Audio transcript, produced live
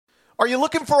Are you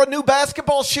looking for a new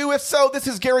basketball shoe? If so, this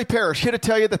is Gary Parrish here to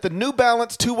tell you that the New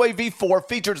Balance 2-Way V4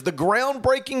 features the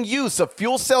groundbreaking use of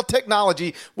fuel cell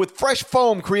technology with fresh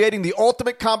foam, creating the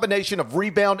ultimate combination of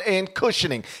rebound and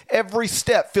cushioning. Every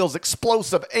step feels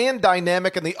explosive and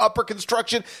dynamic, and the upper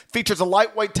construction features a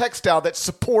lightweight textile that's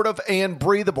supportive and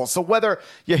breathable. So whether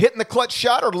you're hitting the clutch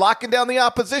shot or locking down the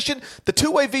opposition, the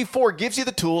 2-Way V4 gives you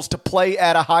the tools to play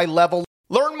at a high level.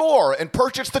 Learn more and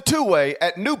purchase the 2-Way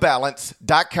at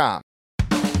newbalance.com.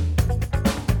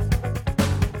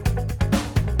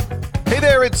 Hey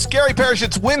there, it's Gary Parrish.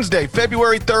 It's Wednesday,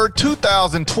 February 3rd,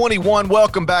 2021.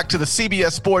 Welcome back to the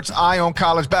CBS Sports Eye on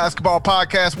College Basketball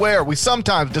podcast, where we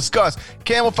sometimes discuss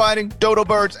camel fighting, dodo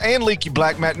birds, and leaky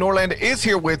black. Matt Norlander is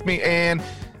here with me, and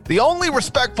the only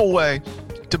respectful way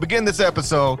to begin this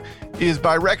episode is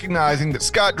by recognizing that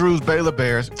Scott Drew's Baylor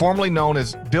Bears, formerly known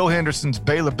as Bill Henderson's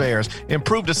Baylor Bears,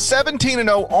 improved to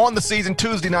 17-0 on the season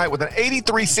Tuesday night with an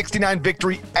 83-69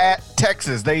 victory at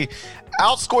Texas. They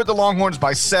outscored the Longhorns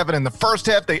by 7 in the first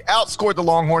half. They outscored the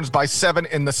Longhorns by 7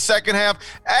 in the second half.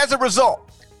 As a result,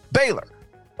 Baylor,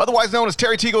 otherwise known as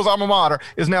Terry Teagle's alma mater,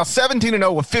 is now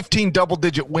 17-0 with 15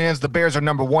 double-digit wins. The Bears are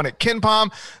number 1 at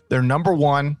KenPom. They're number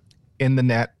 1 in the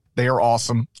net. They are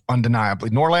awesome, undeniably.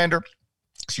 Norlander,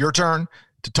 it's your turn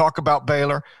to talk about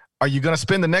Baylor. Are you going to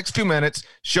spend the next few minutes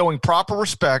showing proper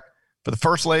respect for the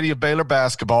First Lady of Baylor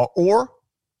basketball, or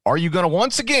are you going to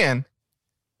once again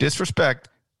disrespect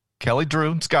Kelly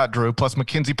Drew and Scott Drew, plus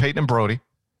Mackenzie, Peyton, and Brody,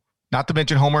 not to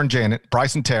mention Homer and Janet,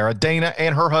 Bryson, Tara, Dana,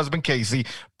 and her husband, Casey,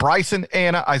 Bryson,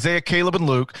 Anna, Isaiah, Caleb, and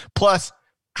Luke, plus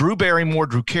Drew Barrymore,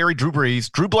 Drew Carey, Drew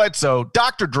Brees, Drew Bledsoe,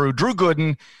 Dr. Drew, Drew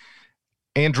Gooden,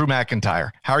 and Drew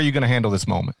McIntyre. How are you going to handle this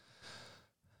moment?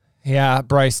 Yeah,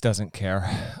 Bryce doesn't care.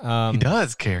 He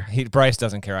does care. Bryce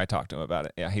doesn't care. I talked to him about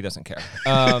it. Yeah, he doesn't care.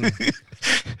 How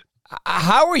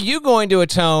are you going to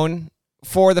atone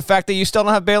for the fact that you still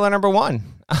don't have Baylor number 1?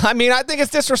 I mean, I think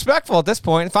it's disrespectful at this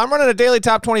point. If I'm running a daily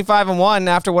top 25-1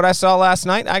 after what I saw last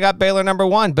night, I got Baylor number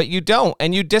 1, but you don't.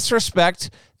 And you disrespect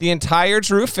the entire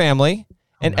Drew family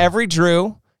and every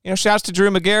Drew. Shouts to Drew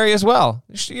McGarry as well.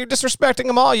 You're disrespecting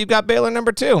them all. You've got Baylor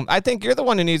number 2. I think you're the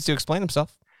one who needs to explain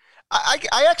himself.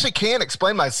 I actually can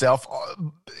explain myself,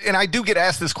 and I do get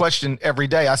asked this question every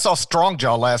day. I saw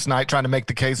Strongjaw last night trying to make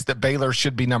the case that Baylor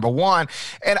should be number 1,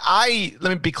 and let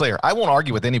me be clear, I won't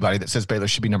argue with anybody that says Baylor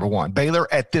should be number 1.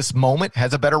 Baylor at this moment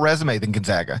has a better resume than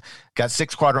Gonzaga. Got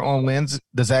 6 quadrant-one wins.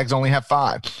 The Zags only have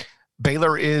 5.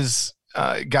 Baylor is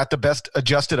got the best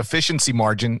adjusted efficiency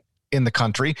margin in the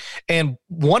country, and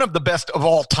one of the best of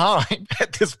all time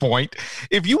at this point.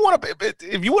 If you want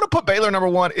to put Baylor number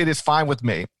 1, it is fine with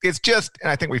me. It's just,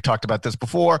 and I think we've talked about this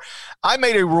before, I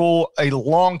made a rule a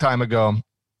long time ago.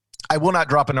 I will not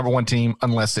drop a number 1 team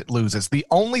unless it loses. The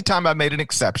only time I made an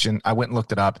exception, I went and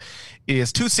looked it up,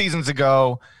 is 2 seasons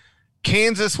ago.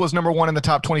 Kansas was number 1 in the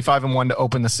top 25-1 to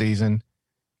open the season.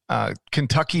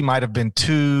 Kentucky might have been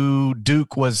 2.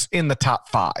 Duke was in the top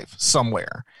 5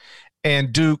 somewhere.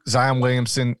 And Duke, Zion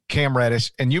Williamson, Cam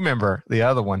Reddish, and you remember the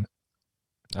other one.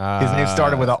 His name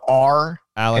started with an R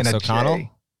Alex and a O'Connell?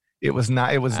 J. It was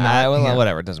not. Well,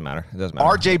 whatever. It doesn't matter.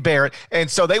 R.J. Barrett. And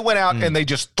so they went out and they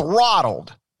just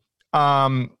throttled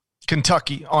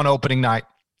Kentucky on opening night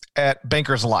at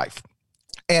Bankers Life.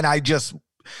 And I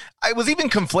was even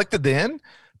conflicted then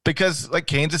because like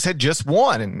Kansas had just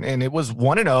won and it was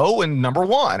 1-0 and number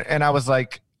 1. And I was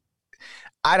like,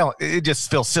 it just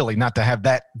feels silly not to have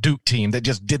that Duke team that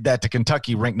just did that to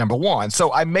Kentucky ranked number 1.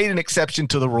 So I made an exception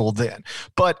to the rule then.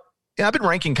 But I've been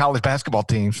ranking college basketball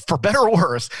teams, for better or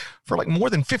worse, for like more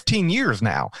than 15 years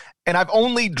now. And I've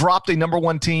only dropped a number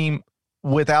 1 team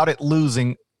without it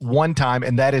losing one time,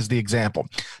 and that is the example.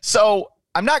 So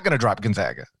I'm not going to drop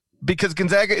Gonzaga because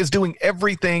Gonzaga is doing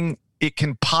everything it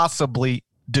can possibly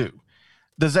do.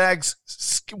 The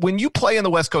Zags, when you play in the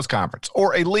West Coast Conference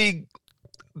or a league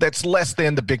that's less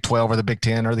than the Big 12 or the Big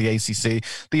 10 or the ACC,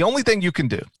 the only thing you can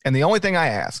do, and the only thing I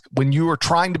ask when you are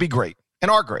trying to be great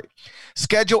and are great,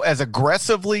 schedule as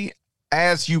aggressively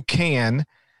as you can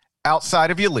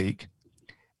outside of your league,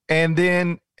 and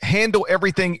then handle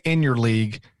everything in your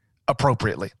league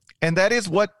appropriately. And that is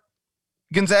what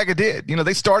Gonzaga did.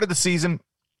 They started the season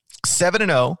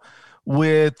 7-0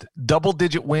 with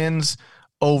double-digit wins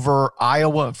over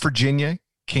Iowa, Virginia,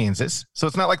 Kansas. So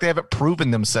it's not like they haven't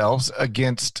proven themselves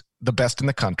against the best in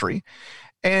the country.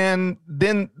 And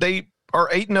then they are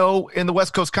 8-0 in the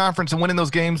West Coast Conference and winning those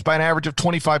games by an average of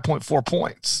 25.4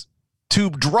 points. To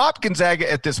drop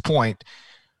Gonzaga at this point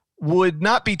would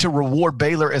not be to reward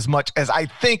Baylor as much as I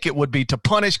think it would be to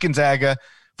punish Gonzaga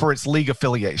for its league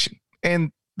affiliation.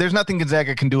 And there's nothing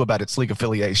Gonzaga can do about its league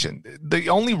affiliation. The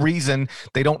only reason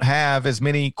they don't have as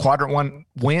many quadrant one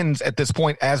wins at this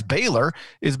point as Baylor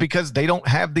is because they don't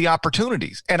have the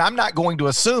opportunities. And I'm not going to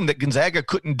assume that Gonzaga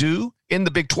couldn't do in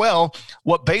the Big 12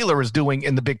 what Baylor is doing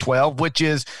in the Big 12, which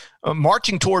is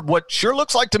marching toward what sure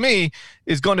looks like to me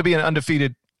is going to be an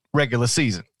undefeated regular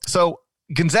season. So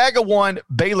Gonzaga 1,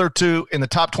 Baylor 2 in the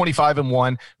top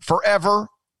 25-1 forever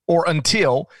or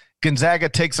until Gonzaga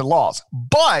takes a loss.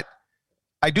 But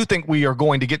I do think we are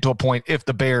going to get to a point, if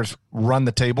the Bears run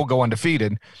the table, go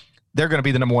undefeated, they're going to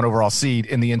be the number 1 overall seed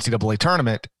in the NCAA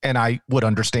tournament, and I would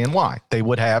understand why. They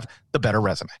would have the better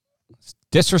resume.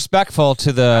 Disrespectful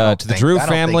to the Drew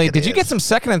family. Did you get some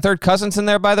second and third cousins in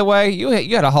there, by the way? You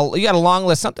had a long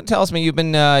list. Something tells me you've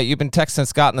been texting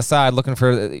Scott on the side looking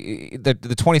for the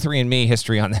 23andMe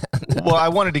history on that. Well, I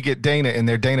wanted to get Dana in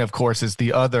there. Dana, of course, is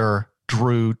the other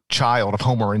Drew child of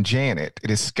Homer and Janet. It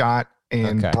is Scott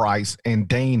and Bryce and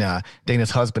Dana.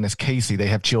 Dana's husband is Casey. They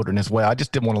have children as well. I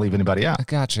just didn't want to leave anybody out. I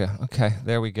gotcha. Okay,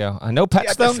 there we go. No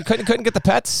pets though. Couldn't get the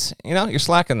pets. You're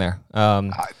slacking there.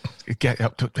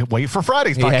 Wait for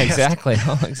Friday's podcast. Yeah, exactly.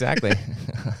 Oh, exactly.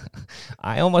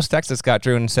 I almost texted Scott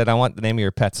Drew and said I want the name of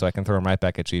your pet so I can throw him right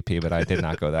back at GP, but I did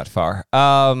not go that far.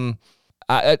 How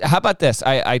about this?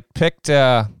 I picked.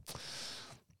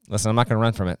 Listen, I'm not going to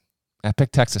run from it. I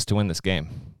picked Texas to win this game.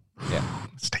 Yeah,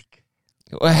 mistake.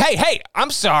 Hey,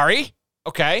 I'm sorry.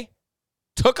 Okay.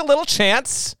 Took a little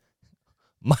chance.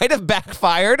 Might have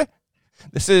backfired.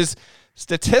 This is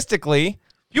statistically.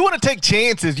 You want to take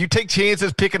chances. You take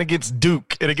chances picking against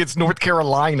Duke and against North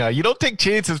Carolina. You don't take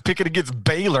chances picking against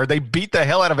Baylor. They beat the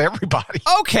hell out of everybody.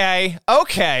 Okay.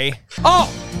 Oh,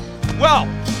 well,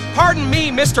 pardon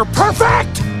me, Mr.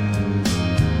 Perfect.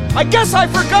 I guess I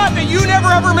forgot that you never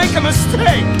ever make a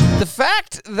mistake. The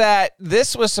fact that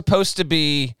this was supposed to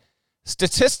be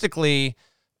statistically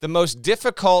the most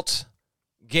difficult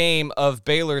game of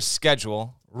Baylor's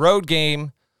schedule, road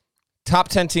game, top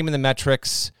 10 team in the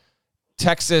metrics.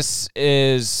 Texas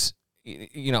is,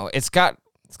 it's got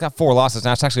 4 losses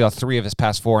now. It's actually all 3 of his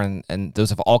past 4, and those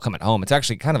have all come at home. It's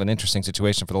actually kind of an interesting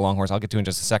situation for the Longhorns. I'll get to in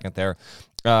just a second there.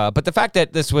 But the fact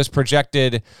that this was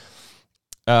projected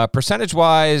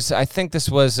percentage-wise, I think this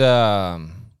was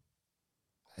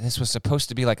supposed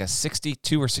to be like a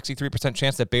 62 or 63%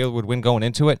 chance that Baylor would win going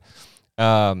into it.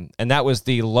 And that was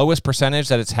the lowest percentage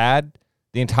that it's had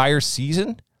the entire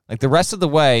season. Like the rest of the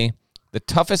way, the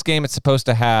toughest game it's supposed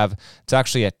to have, it's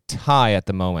actually a tie at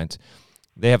the moment.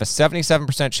 They have a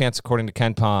 77% chance, according to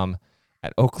Ken Pom,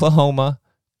 at Oklahoma,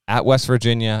 at West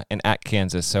Virginia, and at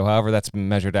Kansas. So however that's been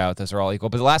measured out, those are all equal.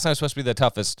 But the last time was supposed to be the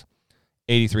toughest,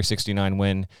 83-69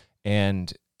 win.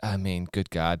 And, I mean, good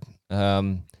God. We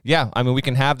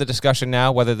can have the discussion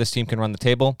now whether this team can run the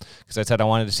table, because I said I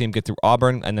wanted to see them get through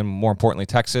Auburn and then, more importantly,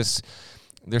 Texas.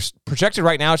 They're projected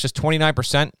right now, it's just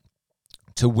 29%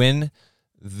 to win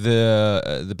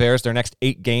the Bears their next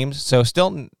 8 games. So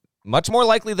still much more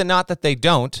likely than not that they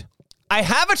don't. I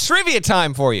have a trivia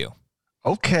time for you.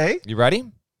 Okay. You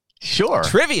ready? Sure.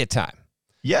 Trivia time.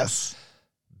 Yes.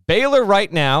 Baylor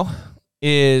right now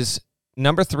is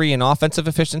number 3 in offensive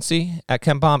efficiency at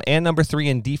KenPom and number 3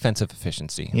 in defensive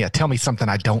efficiency. Yeah, tell me something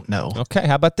I don't know. Okay,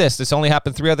 how about this? This only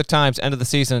happened 3 other times. End of the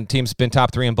season, teams been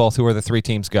top 3 in both. Who are the 3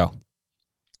 teams? Go.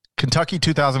 Kentucky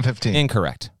 2015.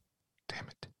 Incorrect. Damn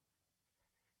it.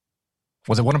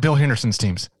 Was it one of Bill Henderson's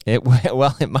teams? It might.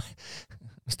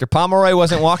 Mr. Pomeroy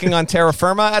wasn't walking on terra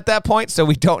firma at that point, so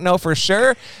we don't know for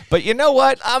sure. But you know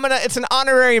what? It's an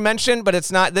honorary mention, but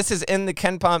it's not. This is in the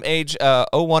KenPom age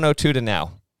 0102 to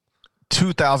now.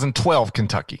 2012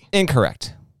 Kentucky.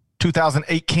 Incorrect.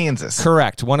 2008 Kansas.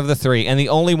 Correct. One of the 3, and the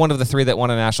only one of the 3 that won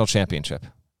a national championship.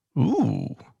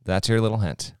 Ooh. That's your little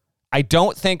hint. I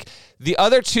don't think the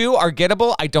other 2 are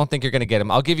gettable. I don't think you're going to get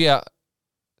them. I'll give you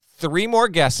 3 more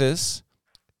guesses,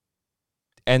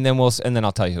 and then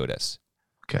I'll tell you who it is.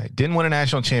 Okay. Didn't win a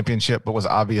national championship, but was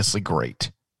obviously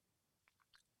great.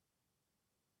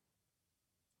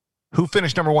 Who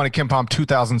finished number 1 at KenPom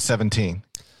 2017?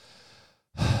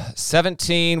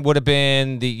 17 would have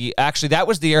been that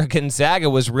was the year Gonzaga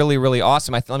was really, really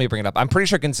awesome. Let me bring it up. I'm pretty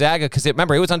sure Gonzaga, because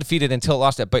remember, it was undefeated until it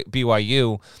lost at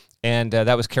BYU, and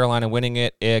that was Carolina winning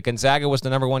it. Gonzaga was the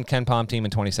number 1 KenPom team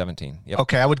in 2017. Yep.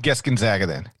 Okay, I would guess Gonzaga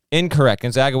then. Incorrect.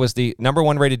 Gonzaga was the number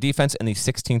 1 rated defense and the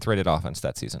 16th rated offense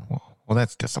that season. Well,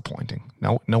 that's disappointing.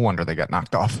 No wonder they got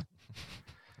knocked off.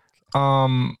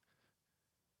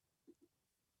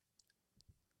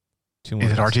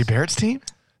 Is it RJ Barrett's team?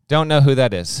 Don't know who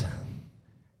that is.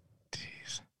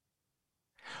 Jeez.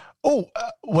 Oh,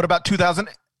 what about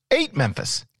 2008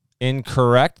 Memphis?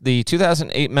 Incorrect. The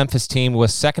 2008 Memphis team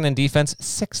was second in defense,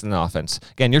 sixth in offense.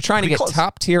 Again, you're trying to get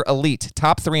top-tier elite,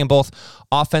 top three in both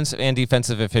offensive and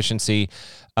defensive efficiency.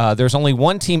 There's only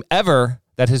one team ever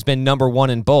that has been number one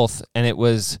in both, and it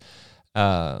was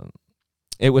the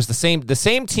same. The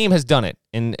same team has done it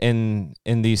in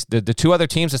these the two other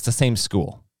teams. It's the same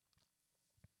school.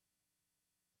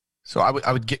 So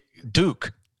I would get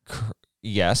Duke.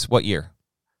 Yes. What year?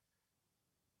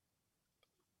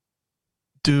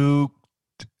 Duke.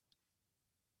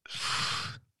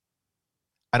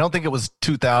 I don't think it was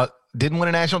 2000. Didn't win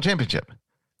a national championship.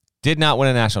 Did not win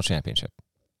a national championship.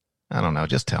 I don't know.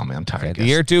 Just tell me. I'm tired. Okay. The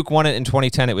year Duke won it in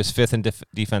 2010, it was fifth in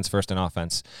defense, first in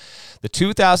offense. The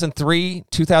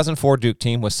 2003-2004 Duke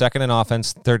team was second in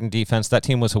offense, third in defense. That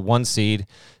team was a 1 seed,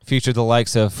 featured the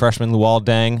likes of freshman Luol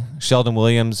Deng, Sheldon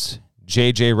Williams,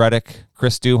 J.J. Redick,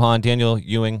 Chris Duhon, Daniel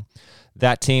Ewing.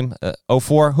 That team,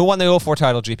 04. Who won the 04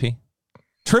 title, GP?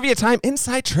 Trivia time,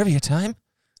 inside trivia time.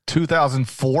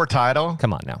 2004 title.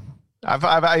 Come on now.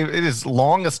 It is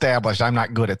long established. I'm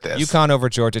not good at this. UConn over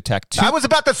Georgia Tech. I was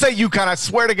about to say UConn. I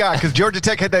swear to God, because Georgia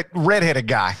Tech had that redheaded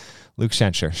guy. Luke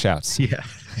Schenscher shouts. Yeah.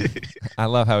 I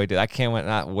love how he did. I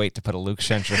not wait to put a Luke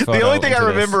Schenscher photo. The only thing I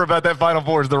remember about that Final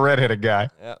Four is the redheaded guy.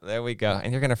 Yep, there we go.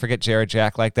 And you're going to forget Jared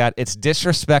Jack like that. It's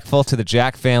disrespectful to the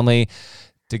Jack family,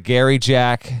 to Gary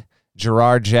Jack,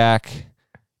 Gerard Jack,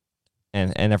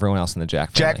 and everyone else in the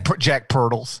Jack family. Jack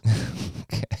Pirtles.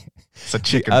 Okay. It's a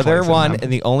chicken. The other one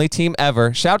and the only team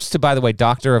ever. Shouts to, by the way,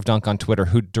 Doctor of Dunk on Twitter,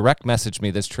 who direct messaged me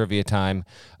this trivia time,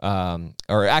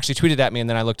 or actually tweeted at me, and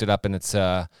then I looked it up, and it's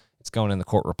going in the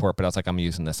court report. But I was like, I'm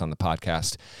using this on the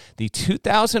podcast. The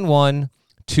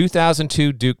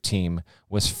 2001-2002 Duke team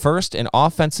was first in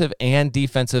offensive and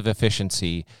defensive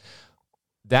efficiency.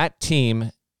 That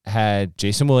team had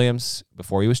Jason Williams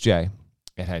before he was Jay.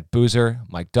 It had Boozer,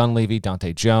 Mike Dunleavy,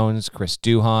 Dante Jones, Chris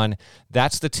Duhon.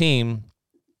 That's the team.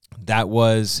 There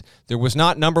was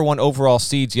not number one overall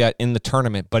seeds yet in the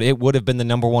tournament, but it would have been the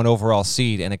number one overall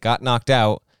seed, and it got knocked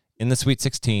out in the Sweet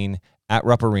 16 at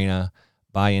Rupp Arena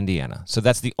by Indiana. So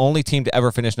that's the only team to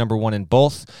ever finish number one in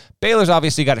both. Baylor's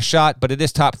obviously got a shot, but it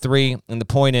is top three, and the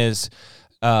point is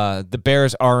the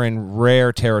Bears are in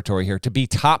rare territory here. To be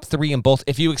top three in both,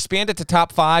 if you expand it to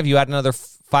top five, you add another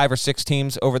 5 or 6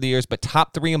 teams over the years, but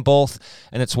top three in both,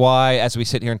 and it's why, as we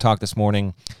sit here and talk this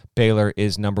morning, Baylor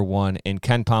is number one in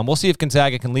KenPom. We'll see if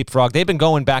Gonzaga can leapfrog. They've been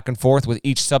going back and forth with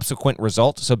each subsequent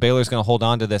result, so Baylor's going to hold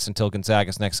on to this until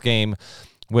Gonzaga's next game,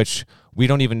 which we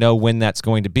don't even know when that's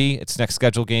going to be. Its next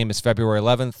scheduled game is February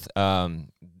 11th.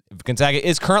 Gonzaga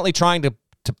is currently trying to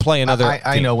play another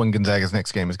I know when Gonzaga's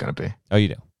next game is going to be. Oh, you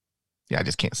do? Yeah, I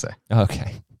just can't say.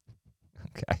 Okay.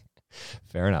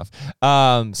 Fair enough.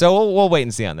 So we'll wait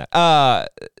and see on that.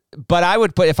 But I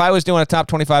would put, if I was doing a top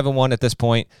 25-1 at this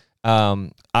point,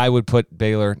 I would put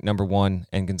Baylor number 1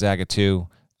 and Gonzaga 2.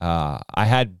 I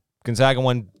had Gonzaga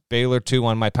 1, Baylor 2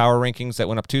 on my power rankings that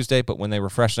went up Tuesday, but when they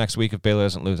refresh next week, if Baylor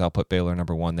doesn't lose, I'll put Baylor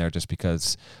number 1 there just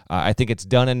because I think it's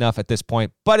done enough at this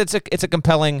point. But it's a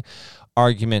compelling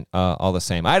argument all the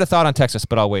same. I had a thought on Texas,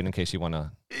 but I'll wait in case you want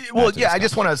to. Well, yeah, I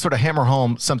just want to sort of hammer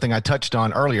home something I touched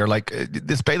on earlier. Like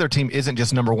this Baylor team isn't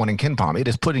just number 1 in KenPom. It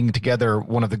is putting together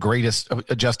one of the greatest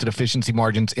adjusted efficiency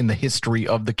margins in the history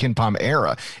of the KenPom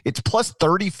era. It's plus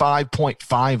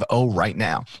 35.50 right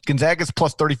now. Gonzaga's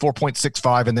plus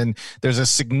 34.65, and then there's a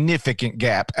significant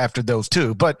gap after those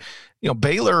two. But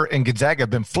Baylor and Gonzaga have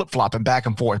been flip-flopping back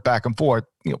and forth,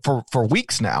 for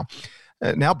weeks now.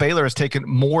 Now Baylor has taken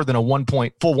more than a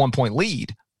full 1 point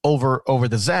lead over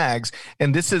the Zags.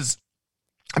 And this is,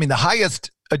 the highest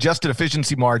adjusted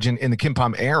efficiency margin in the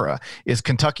KenPom era is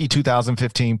Kentucky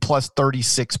 2015 plus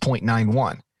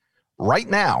 36.91. Right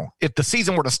now, if the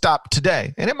season were to stop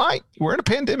today, and it might, we're in a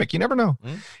pandemic, you never know.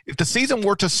 Mm-hmm. If the season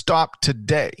were to stop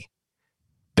today,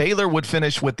 Baylor would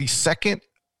finish with the second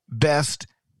best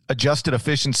adjusted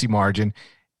efficiency margin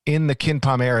in the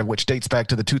KenPom era, which dates back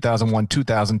to the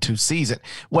 2001-2002 season.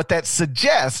 What that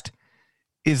suggests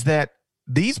is that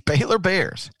these Baylor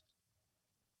Bears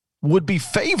would be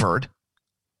favored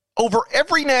over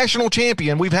every national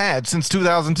champion we've had since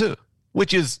 2002,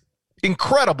 which is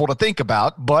incredible to think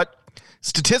about, but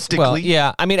statistically. Well,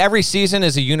 yeah. Every season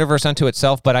is a universe unto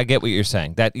itself, but I get what you're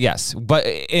saying. That, yes. But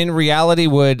in reality,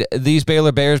 would these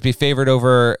Baylor Bears be favored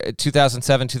over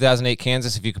 2007, 2008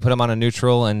 Kansas if you could put them on a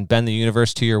neutral and bend the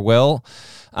universe to your will?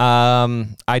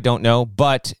 I don't know.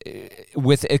 But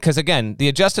because, again, the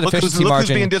adjusted efficiency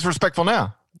margin. Who's being disrespectful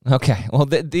now? Okay. Well,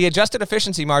 the adjusted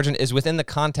efficiency margin is within the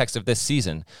context of this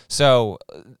season. So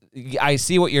I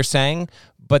see what you're saying,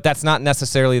 but that's not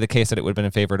necessarily the case that it would have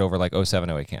been favored over like 07,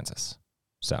 08 Kansas.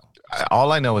 So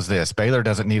all I know is this: Baylor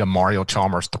doesn't need a Mario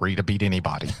Chalmers 3 to beat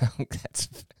anybody.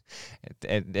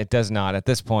 It does not at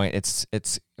this point.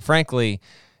 It's frankly,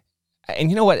 and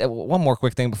you know what? One more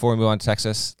quick thing before we move on to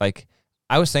Texas. Like,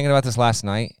 I was thinking about this last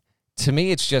night. To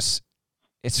me, it's just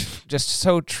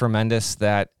so tremendous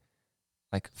that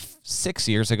like 5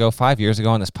 years ago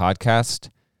on this podcast,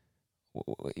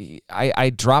 I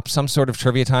dropped some sort of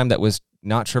trivia time that was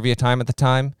not trivia time at the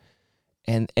time.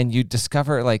 And you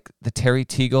discover like the Terry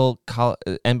Teagle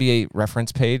NBA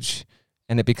reference page,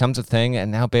 and it becomes a thing.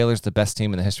 And now Baylor's the best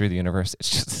team in the history of the universe. It's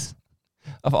just,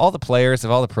 of all the players,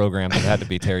 of all the programs, it had to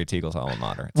be Terry Teagle's alma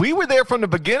mater. We were there from the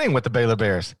beginning with the Baylor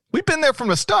Bears. We've been there from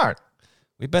the start.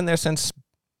 We've been there since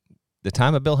the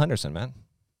time of Bill Henderson, man.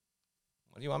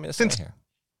 What do you want me to say here?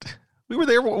 We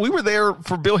were there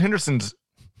for Bill Henderson's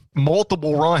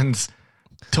multiple runs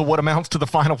to what amounts to the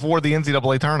Final Four of the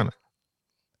NCAA tournament.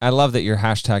 I love that you're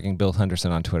hashtagging Bill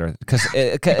Henderson on Twitter because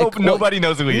nobody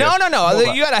knows who he is. No.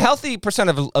 You got a healthy percent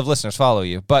of listeners follow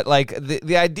you, but like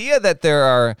the idea that there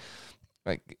are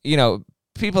like, you know,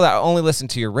 people that only listen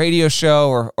to your radio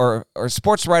show or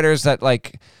sports writers that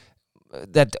like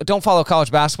that don't follow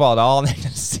college basketball at all, and they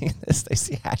just see this, they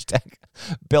see hashtag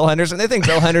Bill Henderson, they think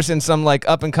Bill Henderson's some like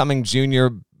up and coming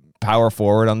junior power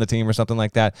forward on the team or something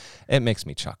like that. It makes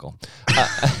me chuckle.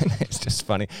 It's just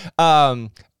funny.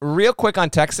 Real quick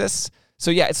on Texas. So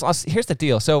yeah, it's lost. Here's the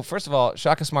deal. So first of all,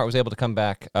 Shaka Smart was able to come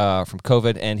back from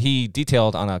COVID, and he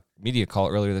detailed on a media call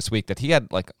earlier this week that he had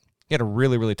a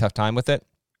really, really tough time with it.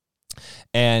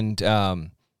 And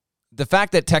the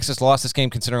fact that Texas lost this game,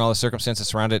 considering all the circumstances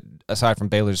surrounded, aside from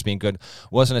Baylor just being good,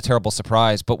 wasn't a terrible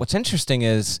surprise. But what's interesting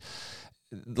is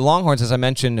the Longhorns, as I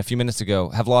mentioned a few minutes ago,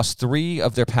 have lost 3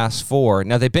 of their past 4.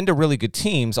 Now, they've been to really good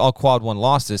teams, all quad 1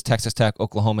 losses, Texas Tech,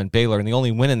 Oklahoma, and Baylor, and the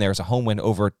only win in there is a home win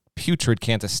over putrid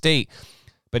Kansas State.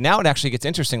 But now it actually gets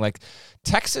interesting. Like,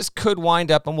 Texas could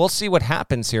wind up, and we'll see what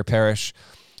happens here, Parrish,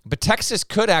 but Texas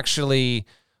could actually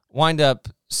wind up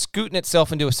scooting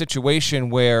itself into a situation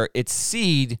where its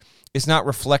seed is not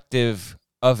reflective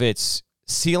of its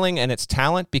ceiling and its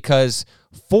talent, because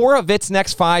 4 of its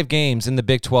next 5 games in the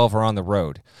Big 12 are on the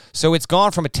road. So it's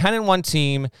gone from a 10-1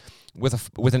 team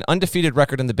with an undefeated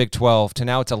record in the Big 12 to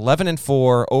now it's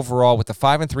 11-4 overall with the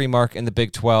 5-3 mark in the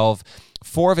Big 12.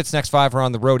 4 of its next 5 are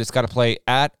on the road. It's got to play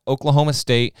at Oklahoma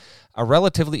State, a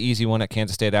relatively easy one at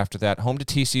Kansas State after that. Home to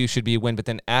TCU should be a win, but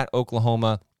then at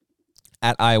Oklahoma,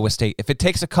 at Iowa State. If it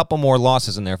takes a couple more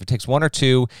losses in there, if it takes 1 or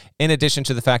 2, in addition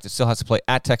to the fact it still has to play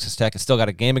at Texas Tech, it's still got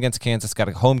a game against Kansas, got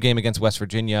a home game against West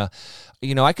Virginia.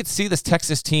 You know, I could see this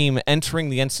Texas team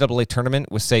entering the NCAA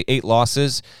tournament with, say, 8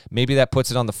 losses. Maybe that puts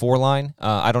it on the 4 line.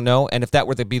 I don't know. And if that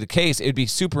were to be the case, it would be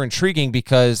super intriguing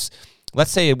because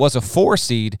let's say it was a 4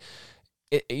 seed.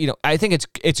 I think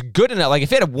it's good enough. Like,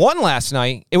 if it had won last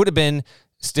night, it would have been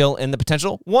still in the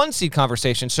potential 1 seed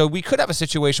conversation. So we could have a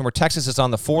situation where Texas is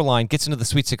on the 4 line, gets into the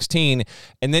Sweet 16,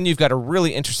 and then you've got a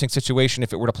really interesting situation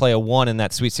if it were to play a 1 in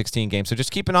that Sweet 16 game. So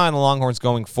just keep an eye on the Longhorns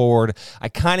going forward. I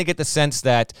kind of get the sense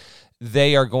that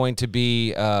they are going to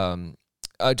be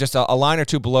just a line or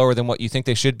 2 below than what you think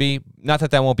they should be. Not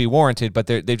that won't be warranted, but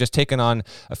they've just taken on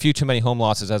a few too many home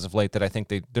losses as of late that I think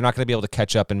they're not going to be able to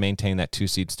catch up and maintain that 2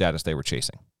 seed status they were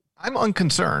chasing. I'm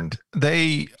unconcerned.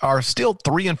 They are still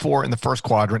 3-4 in the first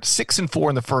quadrant, 6-4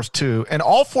 in the first 2, and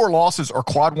all 4 losses are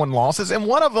quad 1 losses. And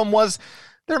one of them was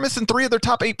they're missing 3 of their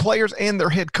top 8 players and their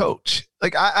head coach.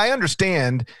 Like, I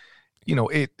understand,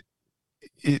 it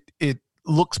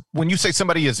looks, when you say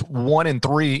somebody is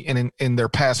 1-3 in their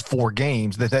past 4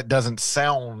 games, that doesn't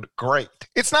sound great.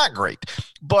 It's not great,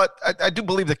 but I do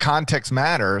believe the context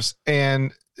matters,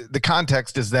 and the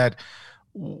context is that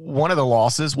one of the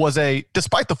losses was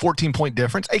despite the 14-point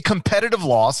difference, a competitive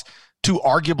loss to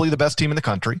arguably the best team in the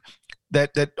country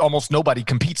that almost nobody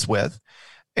competes with.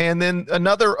 And then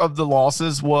another of the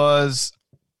losses was,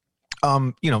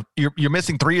 you're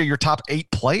missing 3 of your top 8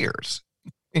 players,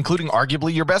 including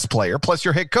arguably your best player, plus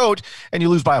your head coach, and you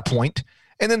lose by a point.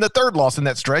 And then the third loss in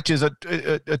that stretch is a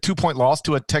 2-point loss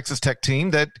to a Texas Tech team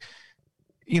that,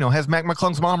 has Mac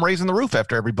McClung's mom raising the roof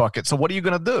after every bucket. So what are you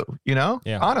going to do?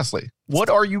 Yeah. Honestly, what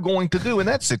are you going to do in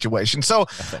that situation? So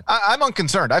I'm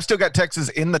unconcerned. I've still got Texas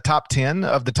in the top 10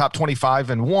 of the top 25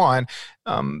 and 1.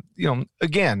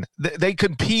 Again, they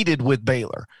competed with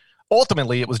Baylor.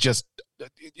 Ultimately, it was just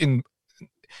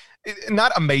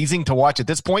not amazing to watch at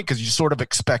this point because you sort of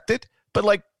expect it. But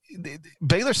like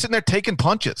Baylor's sitting there taking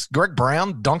punches. Greg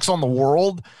Brown dunks on the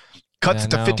world, cuts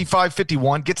it to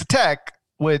 55-51, gets a tech.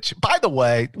 Which, by the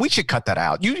way, we should cut that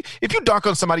out. If you dunk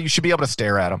on somebody, you should be able to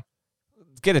stare at them.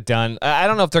 Get it done. I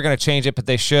don't know if they're going to change it, but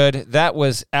they should. That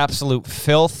was absolute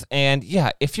filth. And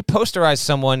yeah, if you posterize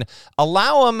someone,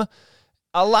 allow them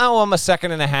a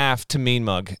second and a half to mean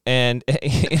mug. And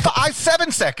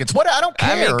 7 seconds. What? I don't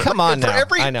care. I mean, come on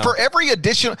now. For every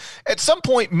addition, at some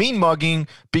point, mean mugging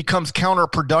becomes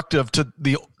counterproductive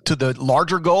to the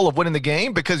larger goal of winning the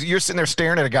game, because you're sitting there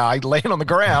staring at a guy laying on the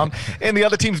ground and the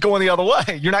other team's going the other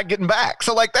way. You're not getting back.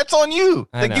 So that's on you.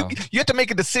 You have to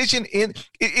make a decision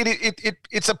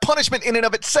it's a punishment in and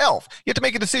of itself. You have to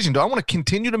make a decision. Do I want to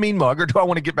continue to mean mug, or do I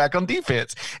want to get back on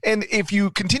defense? And if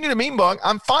you continue to mean mug,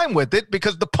 I'm fine with it,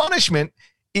 because the punishment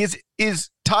is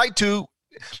tied to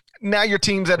now your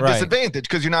team's at a disadvantage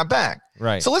because you're not back.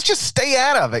 Right. So let's just stay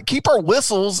out of it. Keep our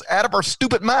whistles out of our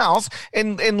stupid mouths,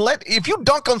 and if you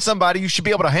dunk on somebody, you should be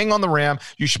able to hang on the rim.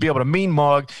 You should be able to mean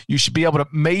mug. You should be able to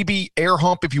maybe air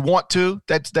hump if you want to.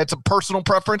 That's a personal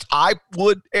preference. I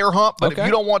would air hump, but if you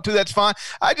don't want to, that's fine.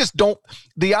 I just don't.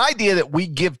 The idea that we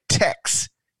give techs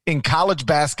in college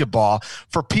basketball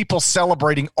for people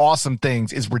celebrating awesome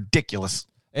things is ridiculous.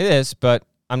 It is, but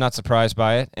I'm not surprised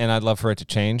by it, and I'd love for it to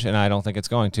change, and I don't think it's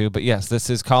going to. But yes, this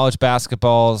is college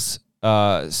basketball's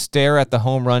stare at the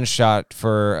home run shot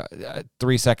for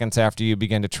 3 seconds after you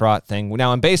begin to trot thing.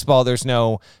 Now, in baseball, there's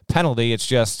no penalty. It's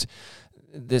just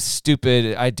this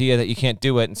stupid idea that you can't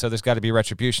do it, and so there's got to be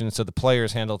retribution, so the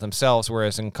players handle it themselves,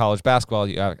 whereas in college basketball,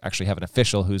 you actually have an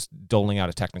official who's doling out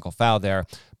a technical foul there.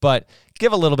 But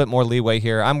give a little bit more leeway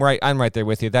here. I'm right there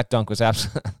with you. That dunk was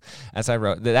absolutely, as I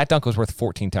wrote, that dunk was worth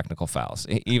 14 technical fouls.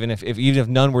 Even if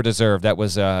none were deserved, that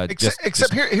was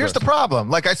here's the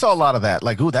problem. I saw a lot of that.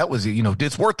 That was,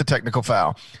 it's worth the technical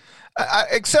foul.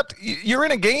 Except you're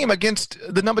in a game against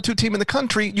the number 2 team in the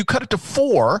country. You cut it to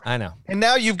 4. I know. And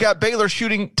now you've got Baylor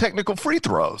shooting technical free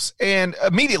throws. And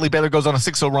immediately Baylor goes on a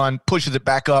 6-0 run, pushes it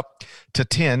back up to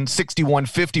 10,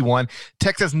 61-51.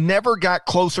 Texas never got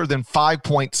closer than 5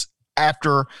 points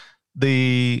after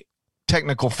the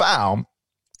technical foul,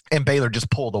 and Baylor just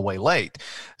pulled away late.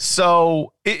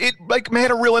 So it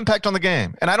had a real impact on the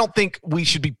game. And I don't think we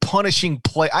should be punishing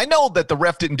play. I know that the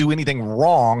ref didn't do anything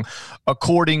wrong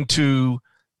according to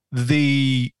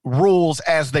the rules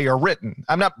as they are written.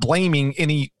 I'm not blaming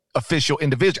any official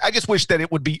individual. I just wish that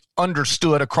it would be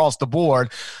understood across the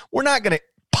board. We're not going to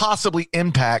possibly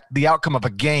impact the outcome of a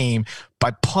game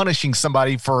by punishing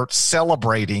somebody for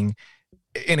celebrating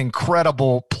an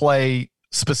incredible play,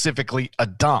 specifically a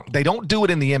dunk. They don't do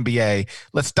it in the NBA.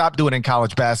 Let's stop doing it in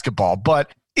college basketball.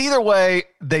 But either way,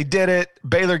 they did it.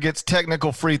 Baylor gets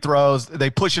technical free throws. They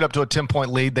push it up to a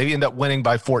 10-point lead. They end up winning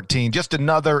by 14. Just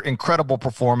another incredible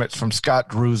performance from Scott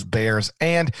Drew's Bears.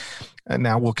 And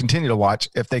now we'll continue to watch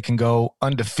if they can go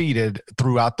undefeated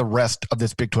throughout the rest of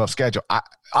this Big 12 schedule.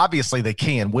 Obviously, they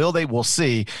can. Will they? We'll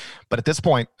see. But at this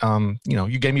point,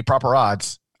 you gave me proper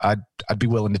odds. I'd be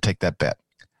willing to take that bet.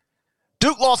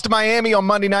 Duke lost to Miami on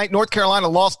Monday night. North Carolina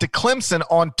lost to Clemson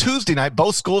on Tuesday night.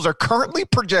 Both schools are currently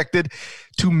projected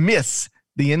to miss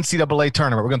the NCAA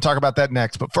tournament. We're going to talk about that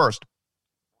next. But first,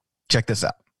 check this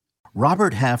out.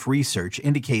 Robert Half research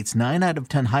indicates 9 out of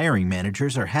 10 hiring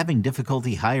managers are having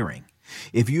difficulty hiring.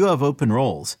 If you have open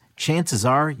roles, chances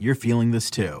are you're feeling this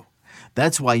too.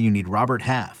 That's why you need Robert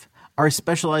Half. Our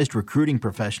specialized recruiting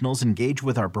professionals engage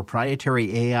with our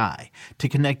proprietary AI to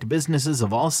connect businesses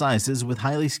of all sizes with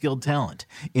highly skilled talent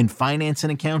in finance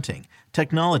and accounting,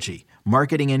 technology,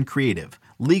 marketing and creative,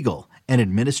 legal, and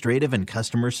administrative and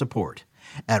customer support.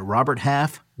 At Robert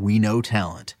Half, we know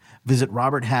talent. Visit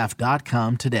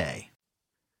roberthalf.com today.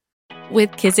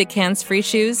 With Kizik hands-free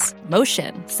shoes,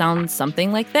 motion sounds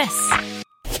something like this.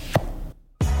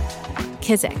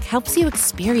 Kizik helps you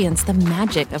experience the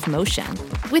magic of motion.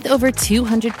 With over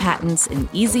 200 patents and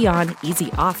easy-on,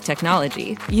 easy-off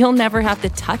technology, you'll never have to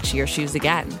touch your shoes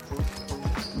again.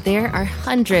 There are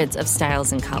hundreds of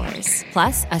styles and colors,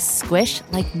 plus a squish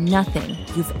like nothing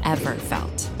you've ever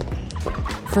felt.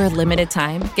 For a limited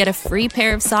time, get a free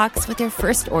pair of socks with your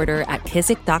first order at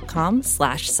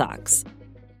kizik.com/socks.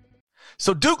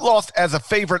 So Duke lost as a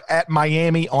favorite at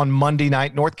Miami on Monday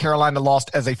night. North Carolina lost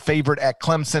as a favorite at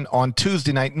Clemson on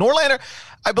Tuesday night. Norlander,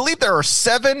 I believe there are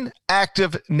 7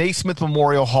 active Naismith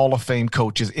Memorial Hall of Fame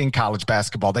coaches in college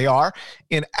basketball. They are,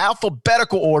 in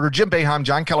alphabetical order, Jim Boeheim,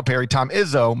 John Calipari, Tom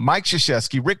Izzo, Mike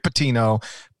Krzyzewski, Rick Pitino,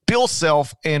 Bill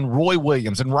Self, and Roy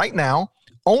Williams. And right now,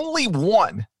 only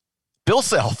one, Bill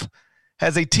Self,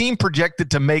 has a team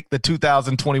projected to make the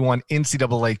 2021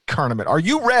 NCAA tournament. Are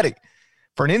you ready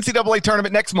for an NCAA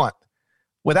tournament next month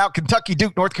without Kentucky,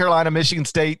 Duke, North Carolina, Michigan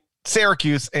State,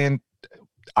 Syracuse, and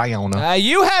Iona.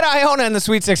 You had Iona in the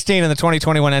Sweet 16 in the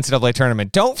 2021 NCAA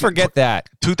tournament. Don't forget that.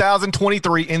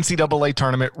 2023 NCAA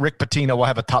tournament, Rick Pitino will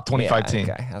have a top 25 team.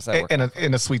 Okay. How's that work?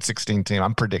 In a Sweet 16 team.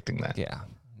 I'm predicting that. Yeah.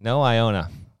 No Iona.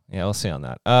 Yeah, we'll see on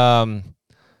that.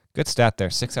 Good stat there.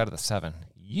 6 out of the 7.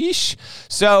 Yeesh.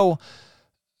 So,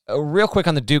 real quick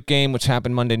on the Duke game, which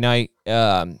happened Monday night.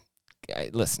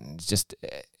 Listen,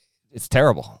 it's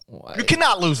terrible. You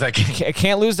cannot lose that game.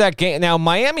 Can't lose that game. Now,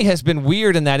 Miami has been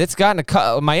weird in that it's gotten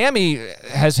Miami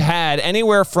has had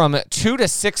anywhere from 2 to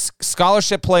 6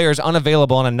 scholarship players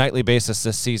unavailable on a nightly basis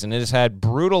this season. It has had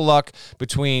brutal luck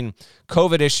between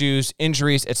COVID issues,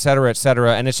 injuries, et cetera,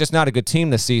 and it's just not a good team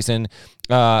this season.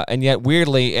 And yet,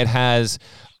 weirdly, it has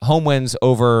home wins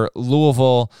over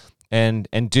Louisville and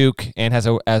Duke, and has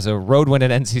a road win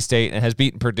at NC State, and has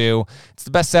beaten Purdue. It's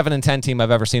the best 7-10 team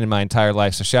I've ever seen in my entire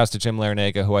life. So shouts to Jim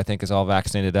Larinaga, who I think is all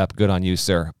vaccinated up. Good on you,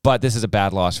 sir. But this is a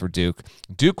bad loss for Duke.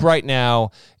 Duke right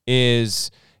now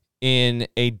is in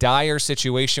a dire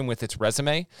situation with its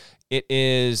resume. It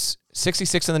is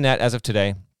 66 in the net as of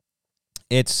today.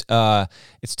 It's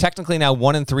technically now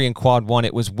 1-3 in quad one.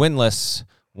 It was winless.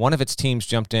 One of its wins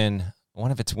jumped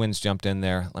in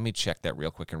there. Let me check that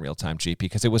real quick in real time, GP,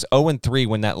 because it was 0-3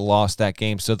 when that lost that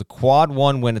game. So the quad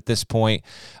one win at this point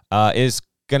is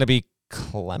going to be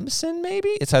Clemson, maybe?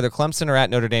 It's either Clemson or at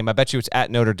Notre Dame. I bet you it's at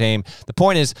Notre Dame. The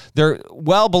point is they're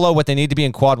well below what they need to be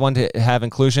in quad one to have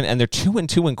inclusion, and they're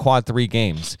 2-2 in quad three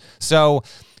games. So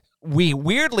we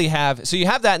weirdly have, so you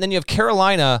have that, and then you have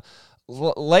Carolina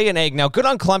lay an egg. Now, good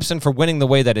on Clemson for winning the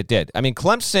way that it did. I mean,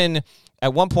 Clemson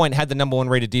at one point had the number one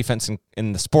rated defense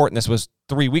in the sport, and this was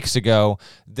 3 weeks ago.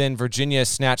 Then Virginia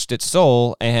snatched its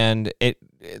soul, and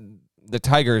the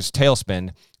Tigers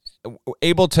tailspin.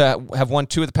 Able to have won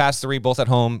 2 of the past 3, both at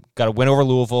home. Got a win over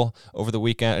Louisville over the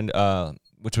weekend,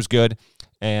 which was good,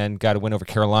 and got a win over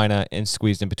Carolina, and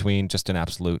squeezed in between. Just an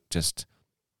absolute,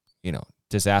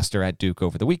 disaster at Duke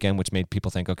over the weekend, which made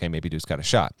people think, okay, maybe Duke's got a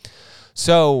shot.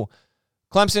 So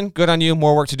Clemson, good on you.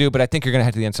 More work to do, but I think you're going to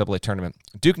head to the NCAA tournament.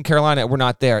 Duke and Carolina, we're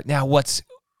not there. Now, what's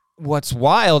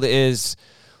wild is,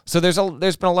 so there's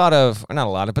been a lot of, not a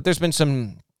lot of, but there's been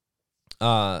some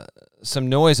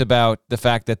noise about the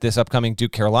fact that this upcoming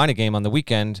Duke-Carolina game on the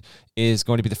weekend is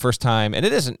going to be the first time, and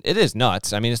it is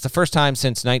nuts. I mean, it's the first time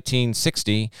since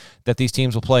 1960 that these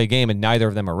teams will play a game and neither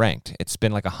of them are ranked. It's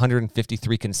been like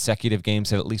 153 consecutive games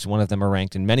that at least one of them are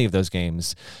ranked, and many of those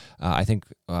games, I think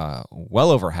well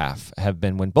over half have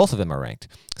been when both of them are ranked.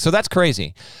 So that's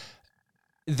crazy.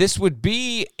 This would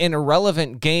be an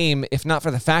irrelevant game if not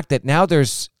for the fact that now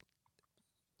there's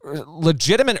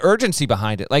legitimate urgency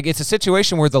behind it. Like, it's a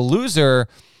situation where the loser,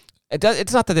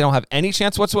 it's not that they don't have any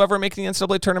chance whatsoever of making the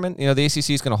NCAA tournament. The ACC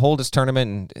is going to hold its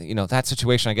tournament, and that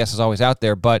situation, I guess, is always out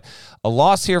there. But a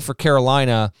loss here for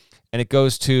Carolina, and it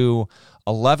goes to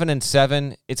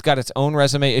 11-7. It's got its own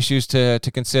resume issues to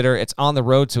consider. It's on the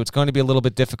road, so it's going to be a little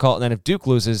bit difficult. And then if Duke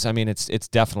loses, I mean, it's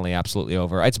definitely absolutely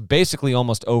over. It's basically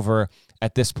almost over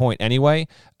at this point anyway.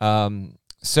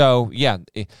 So yeah.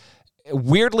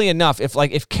 Weirdly enough,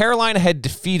 if Carolina had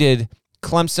defeated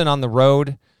Clemson on the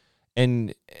road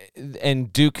and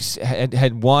Duke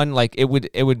had won, like it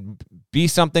would be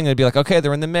something that'd be like, okay,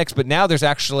 they're in the mix. But now there's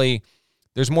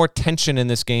more tension in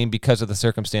this game because of the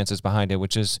circumstances behind it,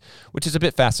 which is a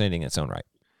bit fascinating in its own right.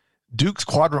 Duke's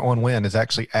quadrant one win is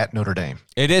actually at Notre Dame.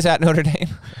 It is at Notre Dame.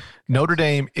 Notre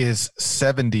Dame is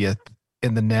 70th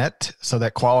in the net, so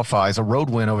that qualifies. A road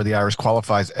win over the Irish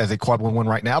qualifies as a quad one win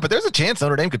right now, but there's a chance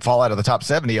Notre Dame could fall out of the top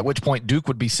 70, at which point Duke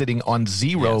would be sitting on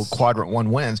 0 quadrant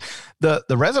one wins. The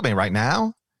resume right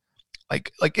now,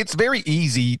 like it's very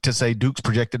easy to say Duke's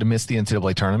projected to miss the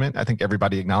NCAA tournament. I think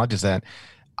everybody acknowledges that.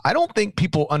 I don't think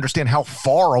people understand how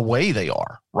far away they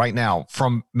are right now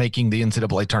from making the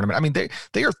NCAA tournament. I mean,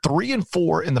 they are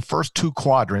 3-4 in the first 2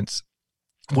 quadrants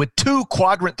with 2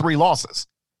 quadrant 3 losses.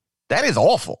 That is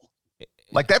awful.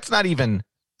 Like, that's not even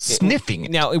sniffing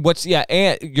it. Now,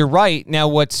 and you're right. Now,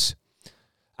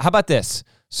 how about this?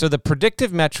 So the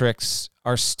predictive metrics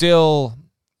are still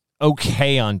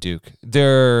okay on Duke.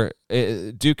 Duke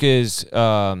is,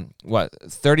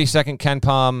 32nd Ken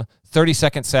Pom,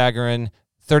 32nd Sagarin,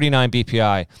 39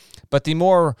 BPI. But the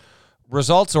more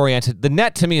results-oriented, the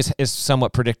net to me is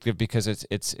somewhat predictive because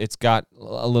it's got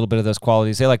a little bit of those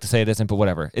qualities. They like to say it isn't, but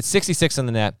whatever. It's 66 in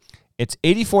the net. It's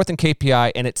 84th in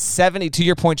KPI, and it's 70, to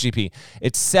your point, GP,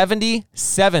 it's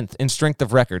 77th in strength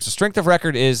of record. So strength of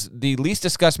record is the least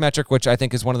discussed metric, which I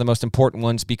think is one of the most important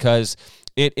ones because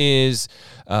it is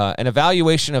an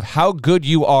evaluation of how good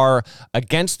you are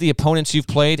against the opponents you've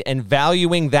played and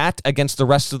valuing that against the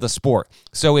rest of the sport.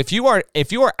 So if you are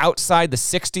outside the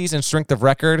 60s in strength of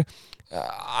record,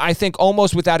 I think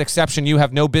almost without exception, you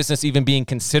have no business even being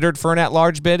considered for an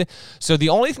at-large bid. So the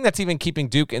only thing that's even keeping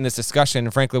Duke in this discussion,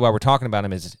 and frankly, why we're talking about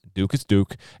him, is Duke is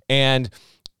Duke. And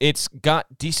it's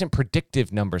got decent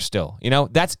predictive numbers still.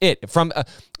 That's it. From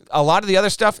a lot of the other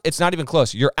stuff, it's not even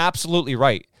close. You're absolutely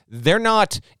right. They're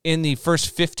not in the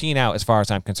first 15 out as far as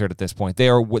I'm concerned at this point. They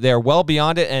are well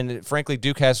beyond it, and frankly,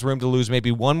 Duke has room to lose maybe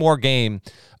one more game,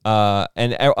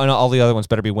 and all the other ones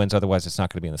better be wins. Otherwise, it's not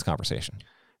going to be in this conversation.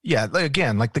 Yeah,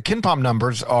 again, like the KenPom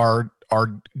numbers are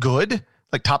good,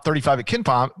 like top 35 at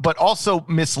KenPom, but also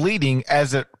misleading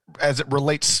as it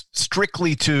relates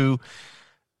strictly to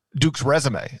Duke's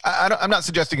resume. I'm not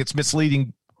suggesting it's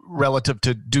misleading relative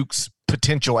to Duke's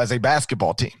potential as a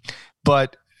basketball team,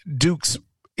 but Duke's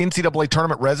NCAA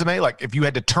tournament resume, like if you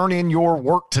had to turn in your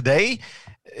work today,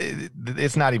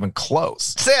 it's not even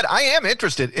close. Said, I am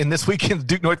interested in this weekend's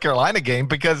Duke North Carolina game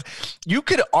because you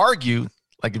could argue,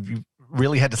 like if you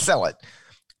really had to sell it,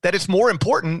 that it's more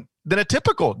important than a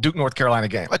typical Duke North Carolina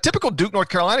game. A typical Duke North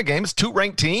Carolina game is two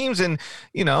ranked teams, and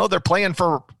they're playing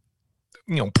for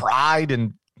pride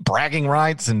and bragging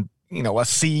rights and a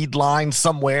seed line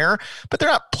somewhere, but they're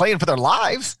not playing for their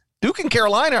lives. Duke and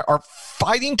Carolina are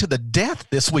fighting to the death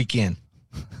this weekend.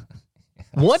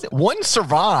 One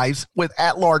survives with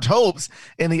at-large hopes,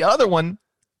 and the other one,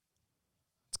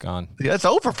 it's gone. Yeah, it's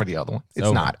over for the other one.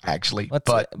 It's not actually,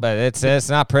 but it's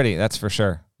not pretty. That's for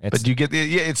sure. But you get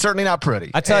it's certainly not pretty.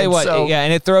 I tell you what,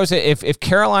 and it throws it. If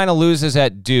Carolina loses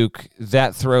at Duke,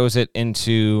 that throws it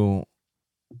into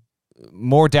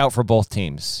more doubt for both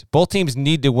teams. Both teams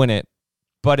need to win it.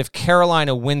 But if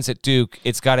Carolina wins at Duke,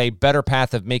 it's got a better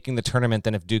path of making the tournament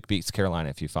than if Duke beats Carolina,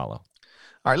 if you follow. All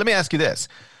right, let me ask you this.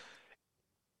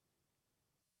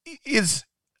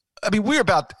 We're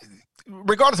about,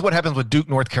 regardless of what happens with Duke,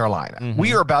 North Carolina,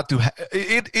 we are about to,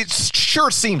 it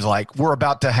sure seems like we're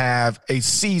about to have a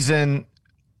season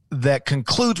that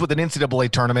concludes with an NCAA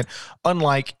tournament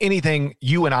unlike anything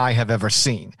you and I have ever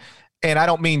seen. And I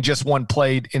don't mean just one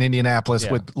played in Indianapolis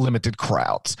with limited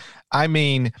crowds. I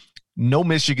mean, no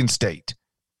Michigan State.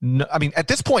 No, at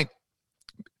this point,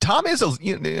 Tom Izzo's,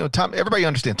 everybody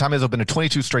understands Tom Izzo's been to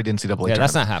 22 straight NCAA tournaments.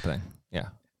 That's not happening. Yeah.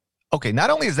 Okay, not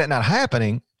only is that not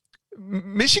happening,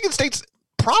 Michigan State's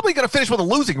probably going to finish with a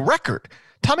losing record.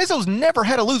 Tom Izzo's never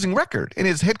had a losing record in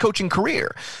his head coaching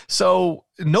career. So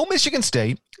no Michigan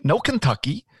State, no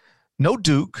Kentucky, no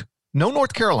Duke, no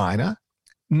North Carolina,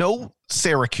 no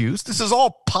Syracuse. This is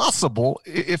all possible,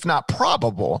 if not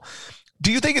probable.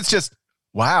 Do you think it's just,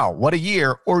 wow, what a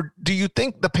year? Or do you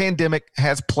think the pandemic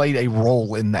has played a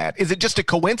role in that? Is it just a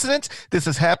coincidence this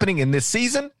is happening in this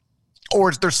season? Or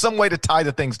is there some way to tie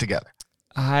the things together?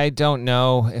 I don't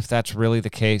know if that's really the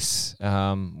case.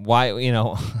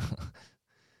 Why,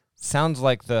 sounds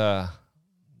like the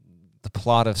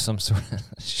plot of some sort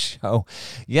of show.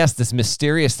 Yes, this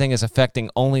mysterious thing is affecting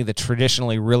only the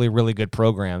traditionally really, really good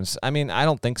programs. I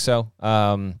don't think so.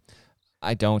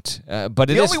 I don't. But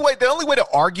the only way to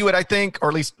argue it, I think, or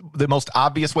at least the most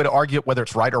obvious way to argue it, whether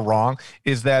it's right or wrong,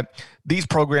 is that these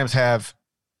programs have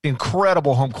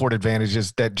incredible home court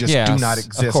advantages that just do not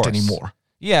exist anymore.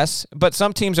 Yes, but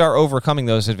some teams are overcoming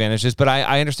those advantages. But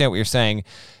I understand what you're saying.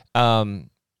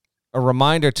 A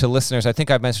reminder to listeners, I think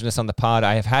I've mentioned this on the pod.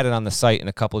 I have had it on the site in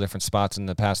a couple of different spots in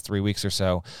the past 3 weeks or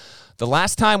so. The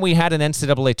last time we had an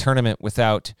NCAA tournament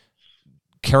without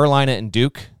Carolina and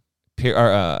Duke,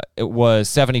 it was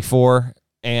 74,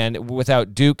 and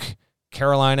without Duke,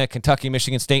 Carolina, Kentucky,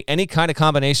 Michigan State, any kind of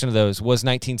combination of those was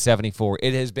 1974.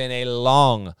 It has been a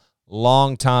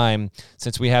long time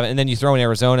since we have it. And then you throw in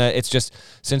Arizona. It's just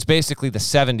since basically the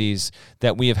 70s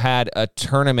that we have had a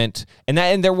tournament, and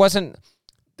there wasn't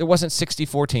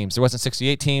 64 teams. There wasn't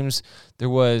 68 teams. There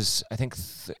was, I think,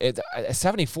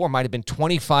 74 might have been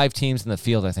 25 teams in the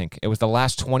field, I think. It was the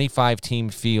last 25-team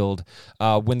field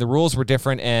when the rules were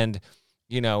different, and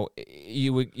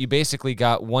you basically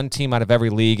got one team out of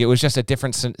every league. It was just a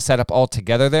different setup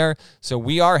altogether there. So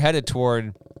we are headed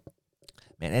toward,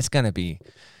 man, it's going to be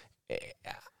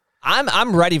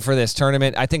I'm ready for this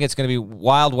tournament. I think it's going to be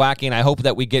wild, wacky, and I hope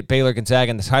that we get Baylor Gonzaga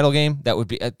in the title game. That would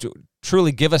be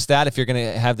truly give us that if you're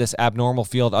going to have this abnormal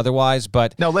field otherwise.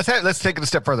 But no, let's take it a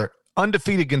step further.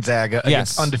 Undefeated Gonzaga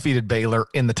against undefeated Baylor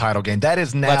in the title game. That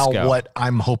is now what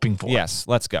I'm hoping for. Yes,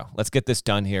 let's go. Let's get this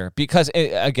done here. Because,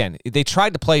 again, they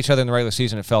tried to play each other in the regular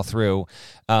season. It fell through.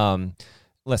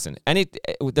 Listen,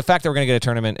 the fact that we're going to get a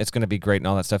tournament, it's going to be great and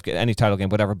all that stuff, get any title game,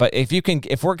 whatever. But if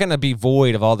we're going to be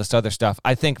void of all this other stuff,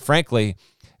 I think, frankly,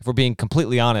 if we're being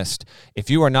completely honest,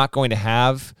 if you are not going to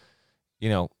have,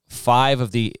 5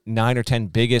 of the 9 or 10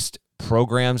 biggest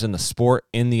programs in the sport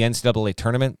in the NCAA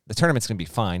tournament, the tournament's going to be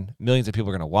fine. Millions of people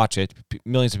are going to watch it.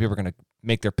 Millions of people are going to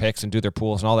make their picks and do their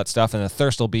pools and all that stuff, and the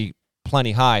thirst will be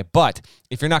plenty high. But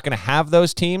if you're not going to have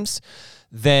those teams,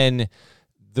 then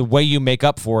the way you make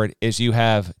up for it is you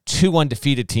have 2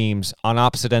 undefeated teams on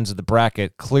opposite ends of the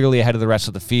bracket, clearly ahead of the rest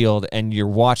of the field, and you're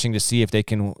watching to see if they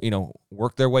can,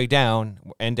 work their way down,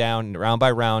 round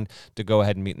by round, to go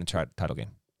ahead and meet in the title game.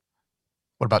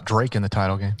 What about Drake in the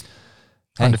title game?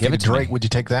 Hey, Undefeated Drake, would you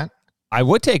take that? I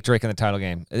would take Drake in the title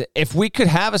game. If we could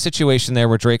have a situation there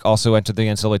where Drake also entered the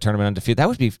NCAA tournament undefeated, that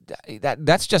would be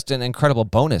that's just an incredible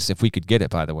bonus if we could get it,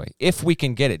 by the way. If we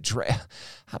can get it.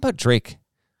 How about Drake?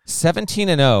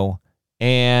 17-0,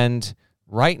 and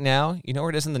right now, you know where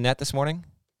it is in the net this morning?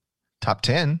 Top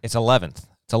 10. It's 11th.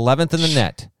 It's 11th in the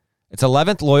net. It's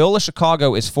 11th. Loyola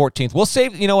Chicago is 14th. We'll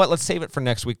save, you know what? Let's save it for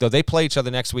next week, though. They play each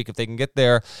other next week. If they can get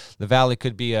there, the Valley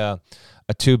could be a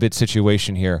two-bit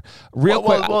situation here. Real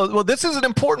quick. Well, this is an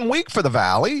important week for the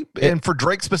Valley, and for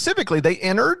Drake specifically. They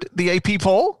entered the AP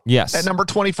poll at number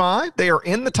 25. They are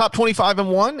in the top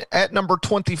 25-1 at number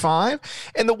 25.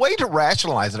 And the way to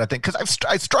rationalize it, I think, because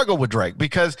I struggle with Drake,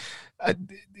 because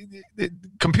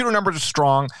computer numbers are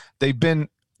strong. They've been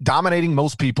dominating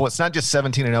most people. It's not just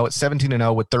 17-0. It's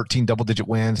 17-0 with 13 double-digit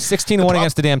wins. 16-1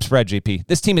 against the damn spread, GP.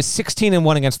 This team is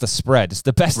 16-1 against the spread. It's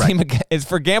the best team. It's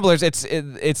for gamblers. It's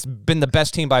been the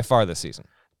best team by far this season.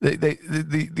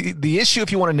 The issue,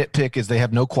 if you want to nitpick, is they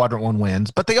have no quadrant 1 wins,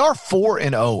 but they are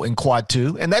 4-0 in quad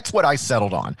 2, and that's what I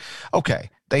settled on. Okay,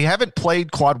 they haven't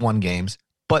played quad 1 games,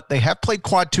 but they have played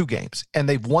quad 2 games, and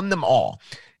they've won them all.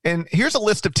 And here's a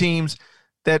list of teams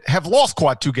that have lost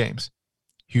quad 2 games: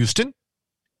 Houston,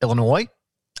 Illinois,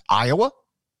 Iowa,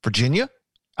 Virginia,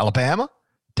 Alabama,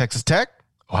 Texas Tech,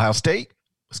 Ohio State,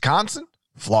 Wisconsin,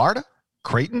 Florida,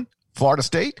 Creighton, Florida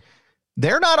State.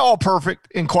 They're not all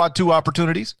perfect in quad 2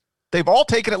 opportunities. They've all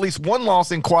taken at least 1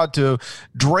 loss in quad 2.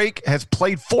 Drake has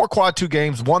played 4 quad 2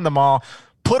 games, won them all,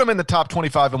 put them in the top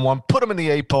 25-1, put them in the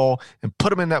A poll, and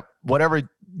put them in that whatever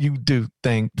you do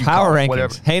thing. Power rankings.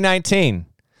 Whatever. Hey 19.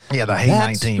 Yeah, the Hey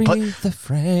 19. The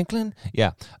Franklin.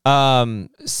 Yeah.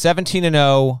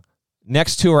 17-0.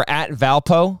 Next 2 are at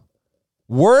Valpo.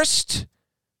 Worst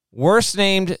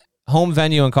named home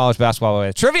venue in college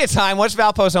basketball. Trivia time. What's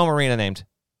Valpo's home arena named?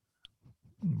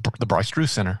 The Bryce Drew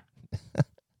Center.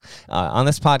 On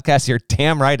this podcast, you're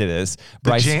damn right it is.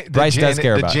 Bryce does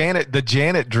care about it. The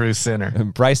Janet Drew Center.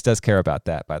 Bryce does care about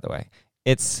that, by the way.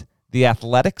 It's the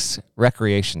Athletics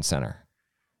Recreation Center.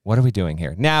 What are we doing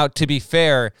here? Now, to be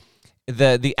fair,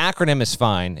 the acronym is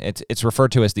fine. It's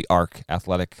referred to as the ARC,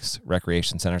 Athletics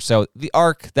Recreation Center. So the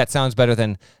ARC, that sounds better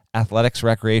than Athletics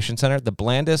Recreation Center, the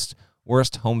blandest,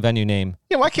 worst home venue name.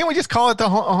 Yeah, why can't we just call it the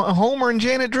Homer and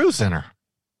Janet Drew Center?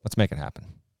 Let's make it happen.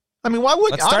 I mean, why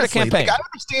wouldn't Let's start a campaign? I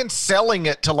understand selling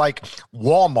it to like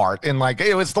Walmart and like,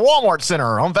 hey, it's the Walmart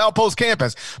Center on Valpo's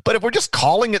campus. But if we're just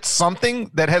calling it something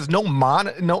that has no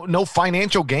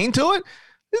financial gain to it,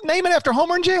 name it after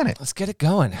Homer and Janet. Let's get it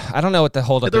going. I don't know what the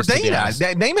holdup is. Dana.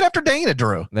 Name it after Dana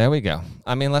Drew. There we go.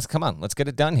 I mean, let's get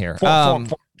it done here.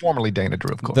 Formerly Dana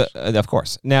Drew, of course. Of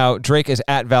course. Now, Drake is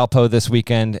at Valpo this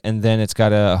weekend, and then it's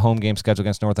got a home game scheduled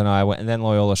against Northern Iowa, and then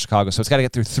Loyola Chicago. So it's got to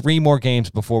get through 3 more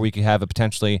games before we could have a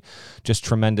potentially just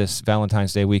tremendous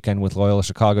Valentine's Day weekend with Loyola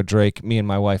Chicago. Drake, me and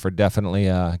my wife are definitely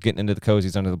getting into the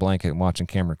cozies under the blanket and watching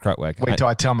Cameron Krutwig. Wait till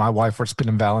I tell my wife we're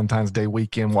spending Valentine's Day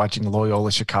weekend watching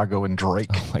Loyola Chicago and Drake.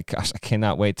 Oh my gosh, I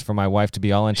cannot wait for my wife to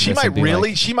be all into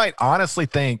this. She might honestly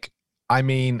think,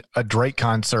 a Drake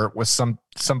concert with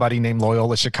somebody named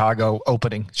Loyola Chicago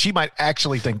opening. She might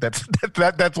actually think that's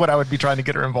what I would be trying to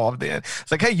get her involved in. It's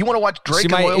like, hey, you want to watch Drake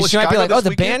and Loyola Chicago? She might be like,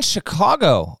 the band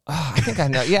Chicago. Oh, I think I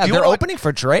know. Yeah, they're opening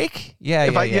for Drake? Yeah.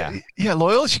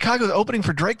 Loyola Chicago is opening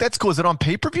for Drake. That's cool. Is it on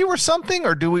pay-per-view or something?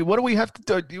 Or what do we have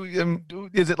to do?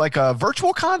 Is it like a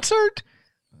virtual concert?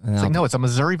 It's like, no, it's a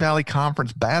Missouri Valley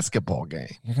Conference basketball game.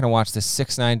 You're going to watch this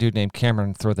 6'9" dude named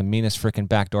Cameron throw the meanest freaking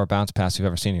backdoor bounce pass you've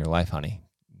ever seen in your life, honey.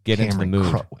 Get into the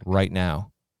mood right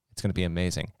now. It's going to be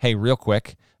amazing. Hey, real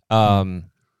quick,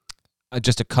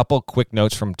 just a couple quick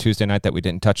notes from Tuesday night that we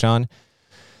didn't touch on.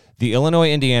 The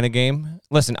Illinois-Indiana game.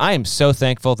 Listen, I am so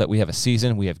thankful that we have a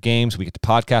season, we have games, we get to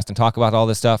podcast and talk about all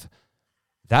this stuff.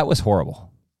 That was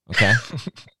horrible, okay?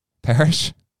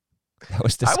 Parrish, that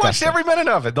was disgusting. I watched every minute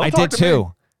of it. I did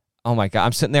too. Oh my God!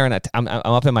 I'm sitting there and I'm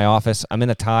up in my office. I'm in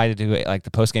a tie to do like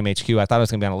the post game HQ. I thought it was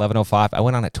going to be on 11:05. I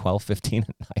went on at 12:15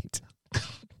 at night.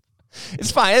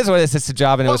 It's fine. It's what it is. It's a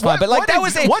job, and it was fun. But like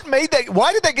what made that?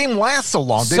 Why did that game last so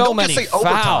long? So many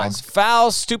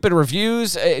fouls, stupid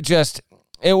reviews. It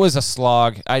was a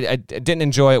slog. I didn't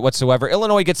enjoy it whatsoever.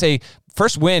 Illinois gets a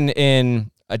first win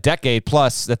in a decade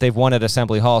plus that they've won at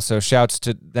Assembly Hall. So shouts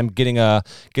to them getting a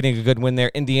good win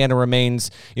there. Indiana remains,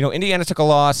 Indiana took a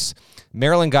loss.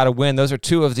 Maryland got a win. Those are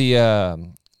two of the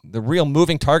real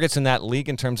moving targets in that league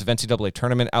in terms of NCAA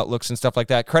tournament outlooks and stuff like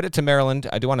that. Credit to Maryland.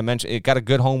 I do want to mention it got a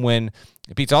good home win.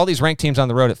 It beats all these ranked teams on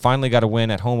the road. It finally got a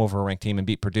win at home over a ranked team and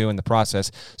beat Purdue in the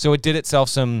process. So it did itself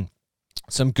some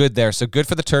good there. So good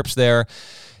for the Terps there.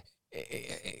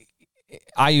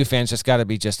 IU fans just got to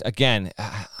be again,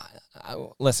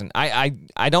 listen,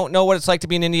 I don't know what it's like to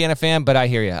be an Indiana fan, but I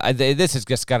hear you. This has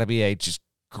just got to be a just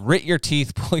grit your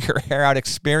teeth, pull your hair out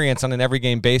experience on an every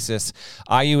game basis.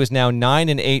 IU is now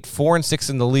 9-8, 4-6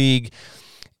 in the league.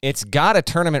 It's got a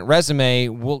tournament resume.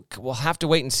 We'll have to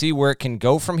wait and see where it can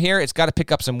go from here. It's got to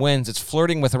pick up some wins. It's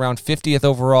flirting with around 50th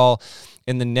overall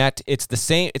in the net. It's the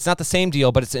same. It's not the same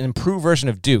deal, but it's an improved version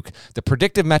of Duke. The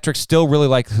predictive metrics still really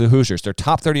like the Hoosiers. They're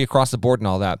top 30 across the board and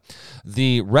all that.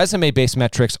 The resume-based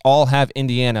metrics all have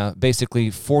Indiana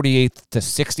basically 48th to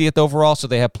 60th overall, so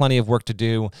they have plenty of work to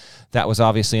do. That was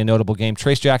obviously a notable game.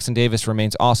 Trace Jackson-Davis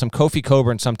remains awesome. Kofi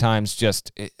Coburn sometimes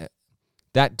just...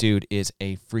 that dude is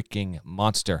a freaking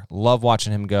monster. Love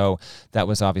watching him go. That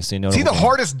was obviously a notable. Is he the game.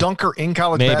 hardest dunker in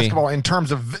college basketball in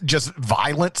terms of just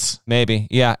violence? Maybe,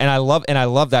 yeah. And I love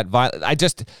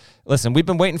that. Listen, we've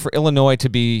been waiting for Illinois to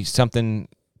be something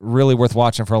really worth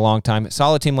watching for a long time.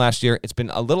 Solid team last year. It's been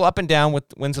a little up and down with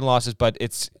wins and losses, but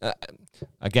it's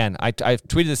again. I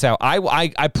tweeted this out.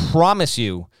 I promise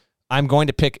you, I'm going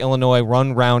to pick Illinois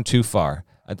run round too far.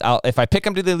 If I pick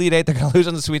them to the Elite Eight, they're going to lose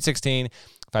in the Sweet 16.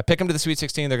 If I pick them to the Sweet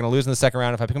 16, they're going to lose in the second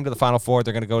round. If I pick them to the Final Four,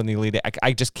 they're going to go in the Elite Eight.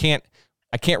 I just can't.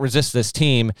 I can't resist this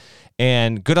team.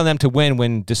 And good on them to win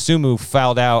when DeSumo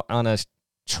fouled out on a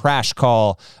trash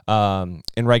call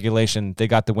in regulation. They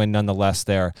got the win nonetheless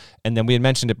there. And then we had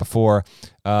mentioned it before.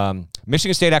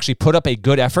 Michigan State actually put up a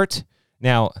good effort.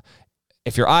 Now,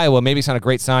 if you're Iowa, maybe it's not a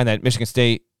great sign that Michigan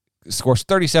State scores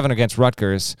 37 against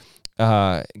Rutgers.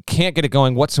 Can't get it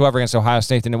going whatsoever against Ohio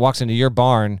State. Then it walks into your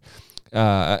barn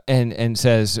and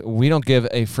says, we don't give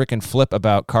a freaking flip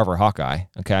about Carver Hawkeye.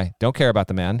 Okay, don't care about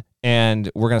the man, and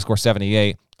we're going to score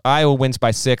 78. Iowa wins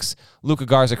by 6. Luka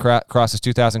Garza crosses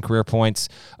 2,000 career points.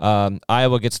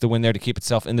 Iowa gets the win there to keep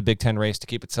itself in the Big Ten race, to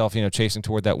keep itself, chasing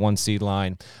toward that 1 seed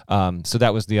line. So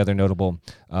that was the other notable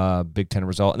Big Ten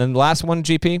result. And then the last one,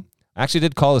 GP, I actually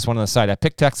did call this one on the side. I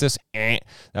picked Texas. That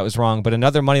was wrong. But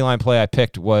another money line play I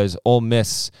picked was Ole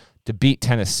Miss to beat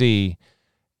Tennessee.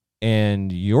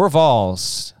 And your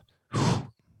Vols,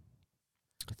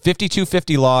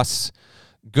 52-50 loss.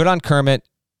 Good on Kermit.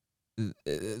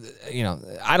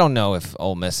 I don't know if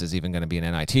Ole Miss is even going to be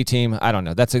an NIT team. I don't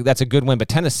know. That's a good win. But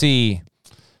Tennessee,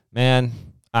 man,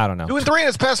 I don't know. 2-3 in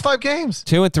its past 5 games.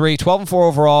 2-3, 12-4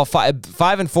 overall,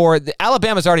 5-4.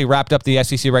 Alabama's already wrapped up the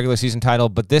SEC regular season title,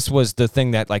 but this was the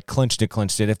thing that clinched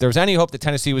it. If there was any hope that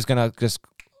Tennessee was going to just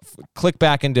click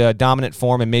back into a dominant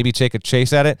form and maybe take a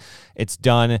chase at it, it's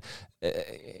done.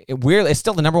 It's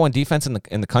still the number 1 defense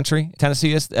in the country.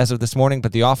 Tennessee is, as of this morning,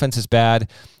 but the offense is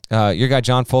bad. Your guy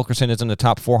John Fulkerson is in the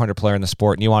top 400 player in the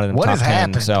sport, and you wanted him top 10.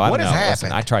 Happened? So I don't what know. Has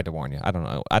Listen, happened? I tried to warn you. I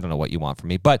don't know what you want from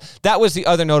me. But that was the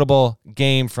other notable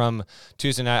game from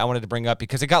Tuesday night I wanted to bring up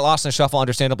because it got lost in the shuffle,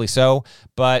 understandably so,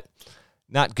 but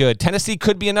not good. Tennessee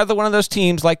could be another one of those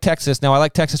teams like Texas. Now, I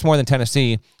like Texas more than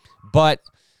Tennessee, but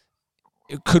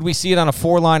could we see it on a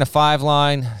 4-line, a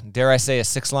 5-line, dare I say a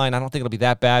 6-line? I don't think it'll be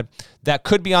that bad. That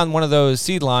could be on one of those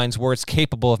seed lines where it's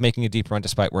capable of making a deep run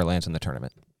despite where it lands in the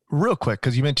tournament. Real quick,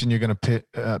 because you mentioned you're going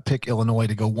to pick Illinois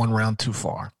to go 1 round too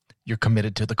far. You're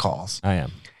committed to the cause. I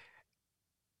am.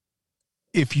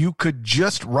 If you could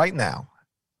just right now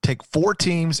take 4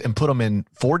 teams and put them in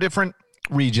 4 different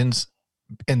regions,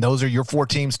 and those are your 4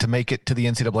 teams to make it to the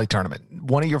NCAA tournament,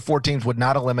 one of your 4 teams would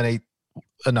not eliminate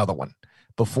another one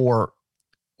before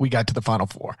we got to the Final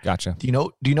Four. Gotcha. Do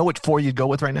you know which 4 you'd go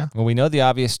with right now? Well, we know the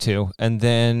obvious 2. And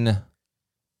then,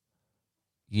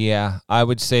 yeah, I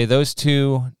would say those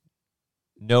 2,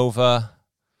 Nova,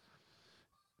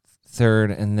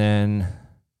 3rd, and then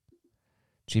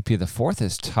GP, the 4th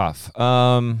is tough.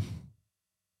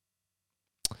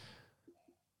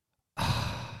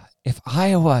 If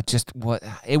Iowa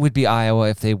it would be Iowa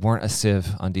if they weren't a sieve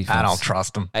on defense. I don't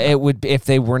trust them. It would be if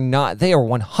they were not. They are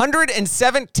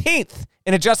 117th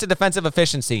in adjusted defensive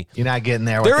efficiency. You're not getting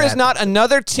there. There is not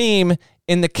another team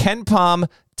in the Ken Pom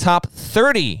top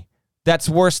 30 that's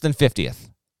worse than 50th.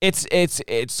 It's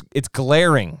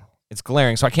glaring. It's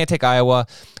glaring. So I can't take Iowa.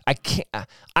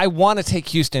 I want to take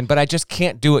Houston, but I just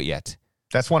can't do it yet.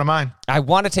 That's one of mine. I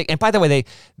want to take, and by the way,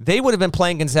 they would have been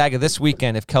playing Gonzaga this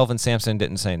weekend if Kelvin Sampson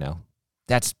didn't say no.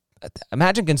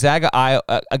 Imagine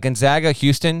Gonzaga,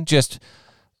 Houston, just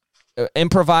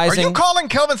improvising. Are you calling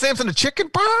Kelvin Sampson a chicken?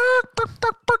 Bark, bark,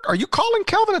 bark, bark. Are you calling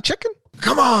Kelvin a chicken?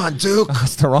 Come on, Duke. Oh,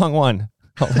 that's the wrong one.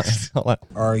 Hold on.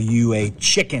 Are you a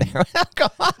chicken?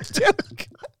 Come on, Duke.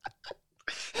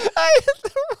 I hit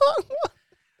the wrong one.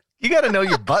 You got to know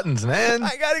your buttons, man.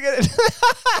 I got to get it.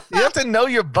 You have to know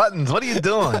your buttons. What are you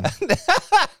doing?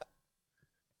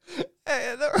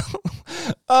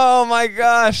 Oh, my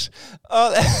gosh.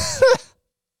 Oh,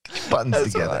 buttons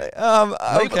that's together.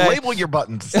 Okay. Label your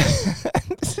buttons.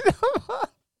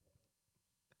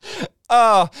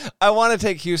 Oh, I want to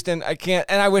take Houston. I can't,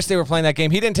 and I wish they were playing that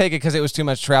game. He didn't take it because it was too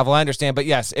much travel. I understand, but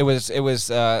yes, it was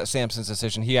Sampson's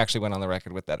decision. He actually went on the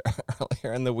record with that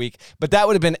earlier in the week. But that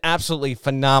would have been absolutely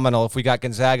phenomenal if we got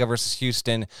Gonzaga versus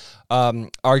Houston.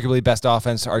 Arguably best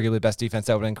offense, arguably best defense.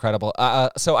 That would have been incredible.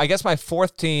 So I guess my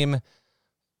fourth team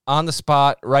on the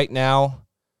spot right now.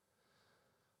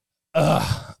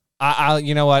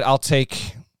 You know what? I'll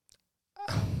take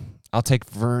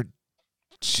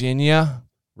Virginia.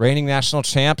 Reigning national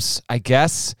champs, I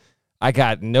guess. I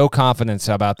got no confidence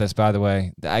about this, by the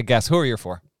way. I guess. Who are you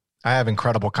for? I have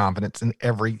incredible confidence in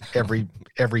every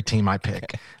team I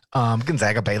pick.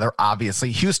 Gonzaga, Baylor,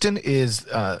 obviously. Houston is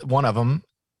one of them.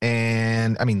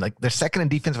 And, I mean, like, they're second in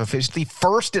defensive efficiency,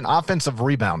 first in offensive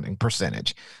rebounding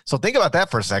percentage. So think about that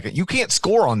for a second. You can't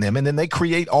score on them, and then they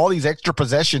create all these extra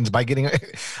possessions by getting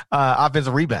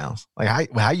offensive rebounds. Like, how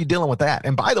are you dealing with that?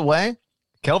 And, by the way,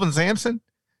 Kelvin Sampson,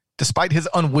 despite his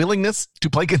unwillingness to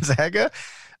play Gonzaga,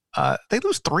 they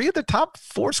lose 3 of the top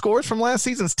 4 scorers from last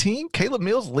season's team. Caleb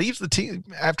Mills leaves the team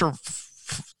after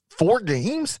 4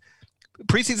 games.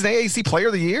 Preseason AAC Player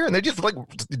of the Year, and they just like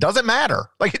it doesn't matter.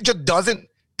 Like it just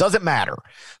doesn't matter.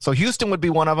 So Houston would be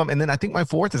one of them, and then I think my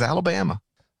fourth is Alabama.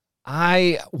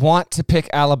 I want to pick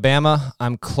Alabama.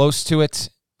 I'm close to it.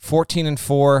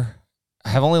 14-4. I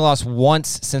have only lost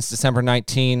once since December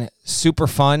 19. Super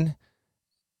fun.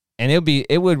 And it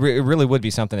really would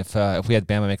be something if we had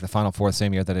Bama make the Final Four the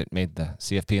same year that it made the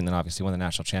CFP and then obviously won the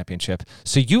national championship.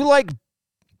 So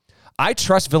I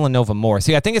trust Villanova more.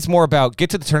 See, I think it's more about get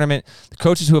to the tournament. The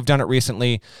coaches who have done it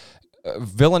recently,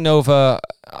 Villanova,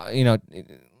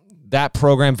 that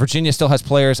program. Virginia still has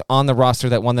players on the roster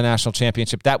that won the national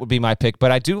championship. That would be my pick.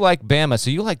 But I do like Bama.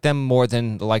 So you like them more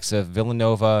than the likes of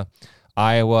Villanova,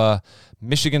 Iowa.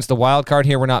 Michigan's the wild card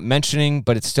here we're not mentioning,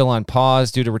 but it's still on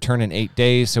pause due to return in 8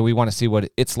 days, so we want to see what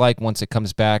it's like once it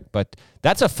comes back. But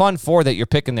that's a fun 4 that you're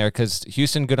picking there because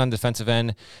Houston good on defensive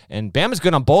end, and Bama's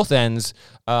good on both ends.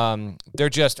 They're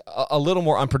just a little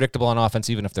more unpredictable on offense,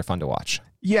 even if they're fun to watch.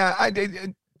 Yeah,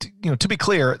 to be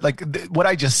clear, like what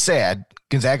I just said,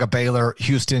 Gonzaga, Baylor,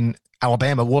 Houston,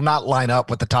 Alabama will not line up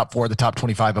with the top 4, the top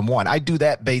 25 and 1. I do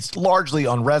that based largely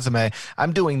on resume.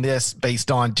 I'm doing this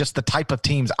based on just the type of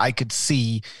teams I could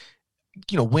see,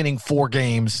 winning 4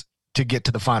 games to get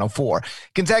to the Final Four.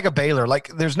 Gonzaga, Baylor, like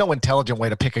there's no intelligent way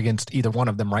to pick against either one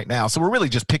of them right now. So we're really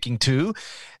just picking 2.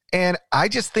 And I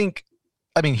just think,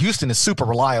 Houston is super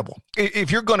reliable. If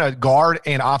you're going to guard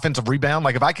and offensive rebound,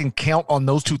 like if I can count on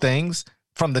those 2 things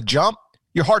from the jump,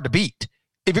 you're hard to beat.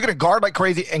 If you're going to guard like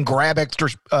crazy and grab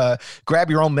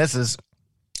your own misses,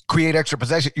 create extra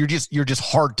possession, you're just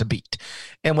hard to beat.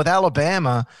 And with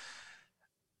Alabama,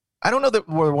 I don't know that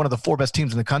we're one of the 4 best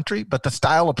teams in the country, but the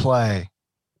style of play,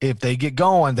 if they get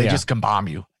going, they just can bomb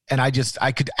you. And I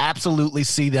could absolutely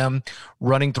see them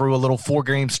running through a little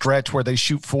 4-game stretch where they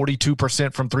shoot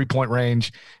 42% from 3-point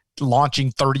range, launching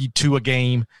 32 a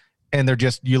game. And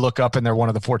you look up and they're one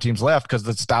of the 4 teams left because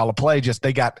the style of play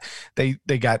they got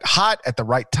hot at the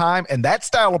right time. And that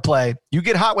style of play, you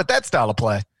get hot with that style of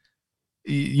play,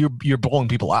 you're blowing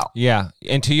people out. Yeah.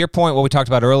 And to your point, what we talked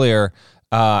about earlier,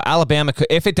 Alabama,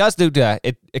 if it does do that,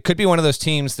 it could be one of those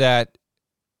teams that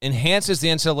enhances the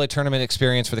NCAA tournament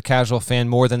experience for the casual fan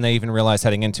more than they even realize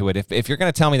heading into it. If you're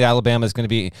going to tell me that Alabama is going to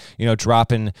be,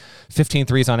 dropping 15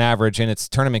 threes on average in its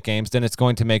tournament games, then it's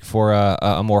going to make for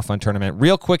a more fun tournament.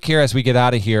 Real quick here as we get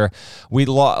out of here,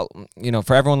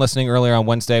 for everyone listening earlier on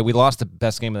Wednesday, we lost the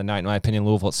best game of the night, in my opinion.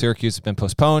 Louisville at Syracuse has been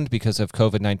postponed because of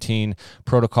COVID-19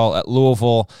 protocol at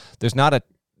Louisville. There's not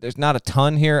a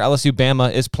ton here. LSU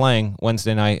Bama is playing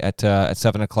Wednesday night at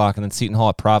 7 o'clock, and then Seton Hall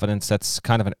at Providence. That's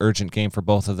kind of an urgent game for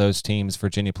both of those teams.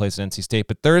 Virginia plays at NC State.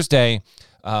 But Thursday,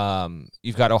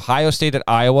 you've got Ohio State at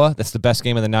Iowa. That's the best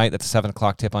game of the night. That's a 7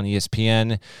 o'clock tip on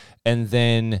ESPN. And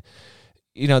then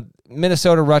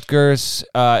Minnesota Rutgers,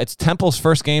 it's Temple's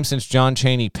first game since John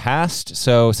Chaney passed.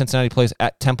 So Cincinnati plays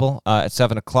at Temple at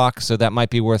 7 o'clock. So that might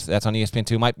be that's on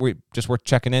ESPN2. Might be just worth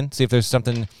checking in, see if there's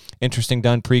something interesting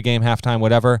done pregame, halftime,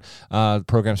 whatever. The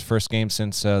program's first game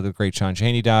since the great John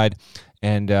Chaney died.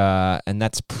 And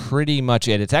that's pretty much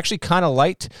it. It's actually kind of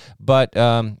light, but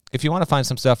if you want to find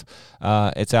some stuff,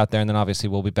 it's out there. And then obviously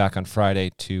we'll be back on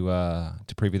Friday to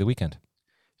preview the weekend.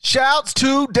 Shouts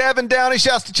to Devin Downey.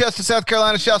 Shouts to Chester, South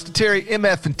Carolina. Shouts to Terry,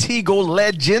 MF and Teagle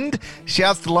legend.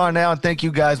 Shouts to Larnell, and thank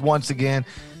you guys once again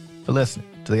for listening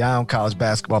to the Eye on College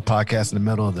Basketball Podcast in the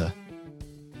middle of the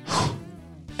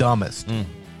dumbest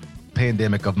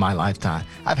pandemic of my lifetime.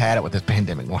 I've had it with this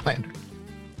pandemic, Landry.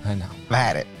 I know. I've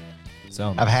had it.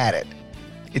 So I've had it.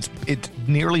 It's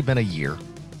nearly been a year.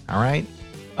 All right?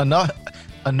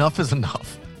 Enough is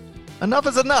enough. Enough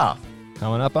is enough.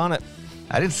 Coming up on it.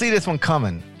 I didn't see this one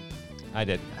coming. I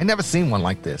did. I never seen one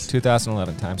like this.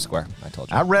 2011 Times Square. I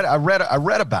told you. I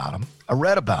read about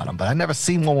them. But I never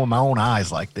seen one with my own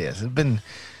eyes like this. It's been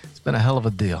a hell of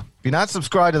a deal. If you're not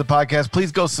subscribed to the podcast,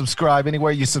 please go subscribe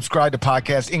anywhere you subscribe to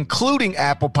podcasts, including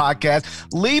Apple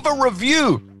Podcasts. Leave a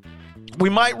review. We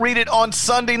might read it on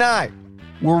Sunday night.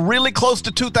 We're really close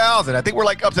to 2,000. I think we're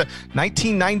like up to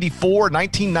 1994,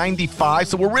 1995.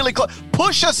 So we're really close.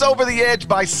 Push us over the edge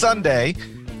by Sunday.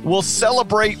 We'll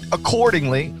celebrate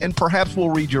accordingly, and perhaps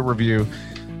we'll read your review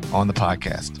on the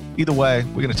podcast. Either way,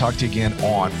 we're going to talk to you again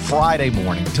on Friday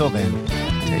morning. Until then,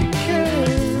 take care.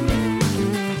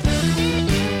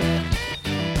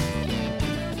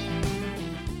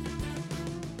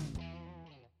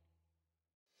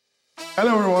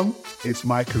 Hello everyone, it's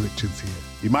Micah Richards here.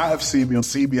 You might have seen me on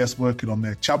CBS working on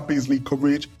their Champions League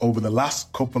coverage over the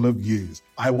last couple of years.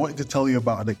 I wanted to tell you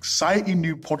about an exciting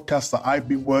new podcast that I've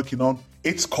been working on.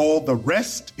 It's called The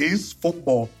Rest is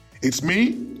Football. It's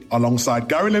me, alongside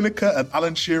Gary Lineker and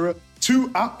Alan Shearer,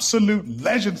 two absolute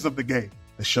legends of the game.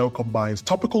 The show combines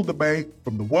topical debate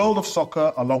from the world of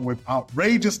soccer along with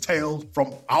outrageous tales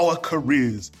from our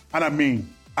careers. And I mean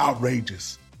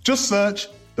outrageous. Just search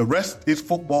The Rest is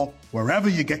Football wherever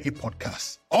you get your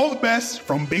podcasts. All the best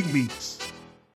from Big Meats.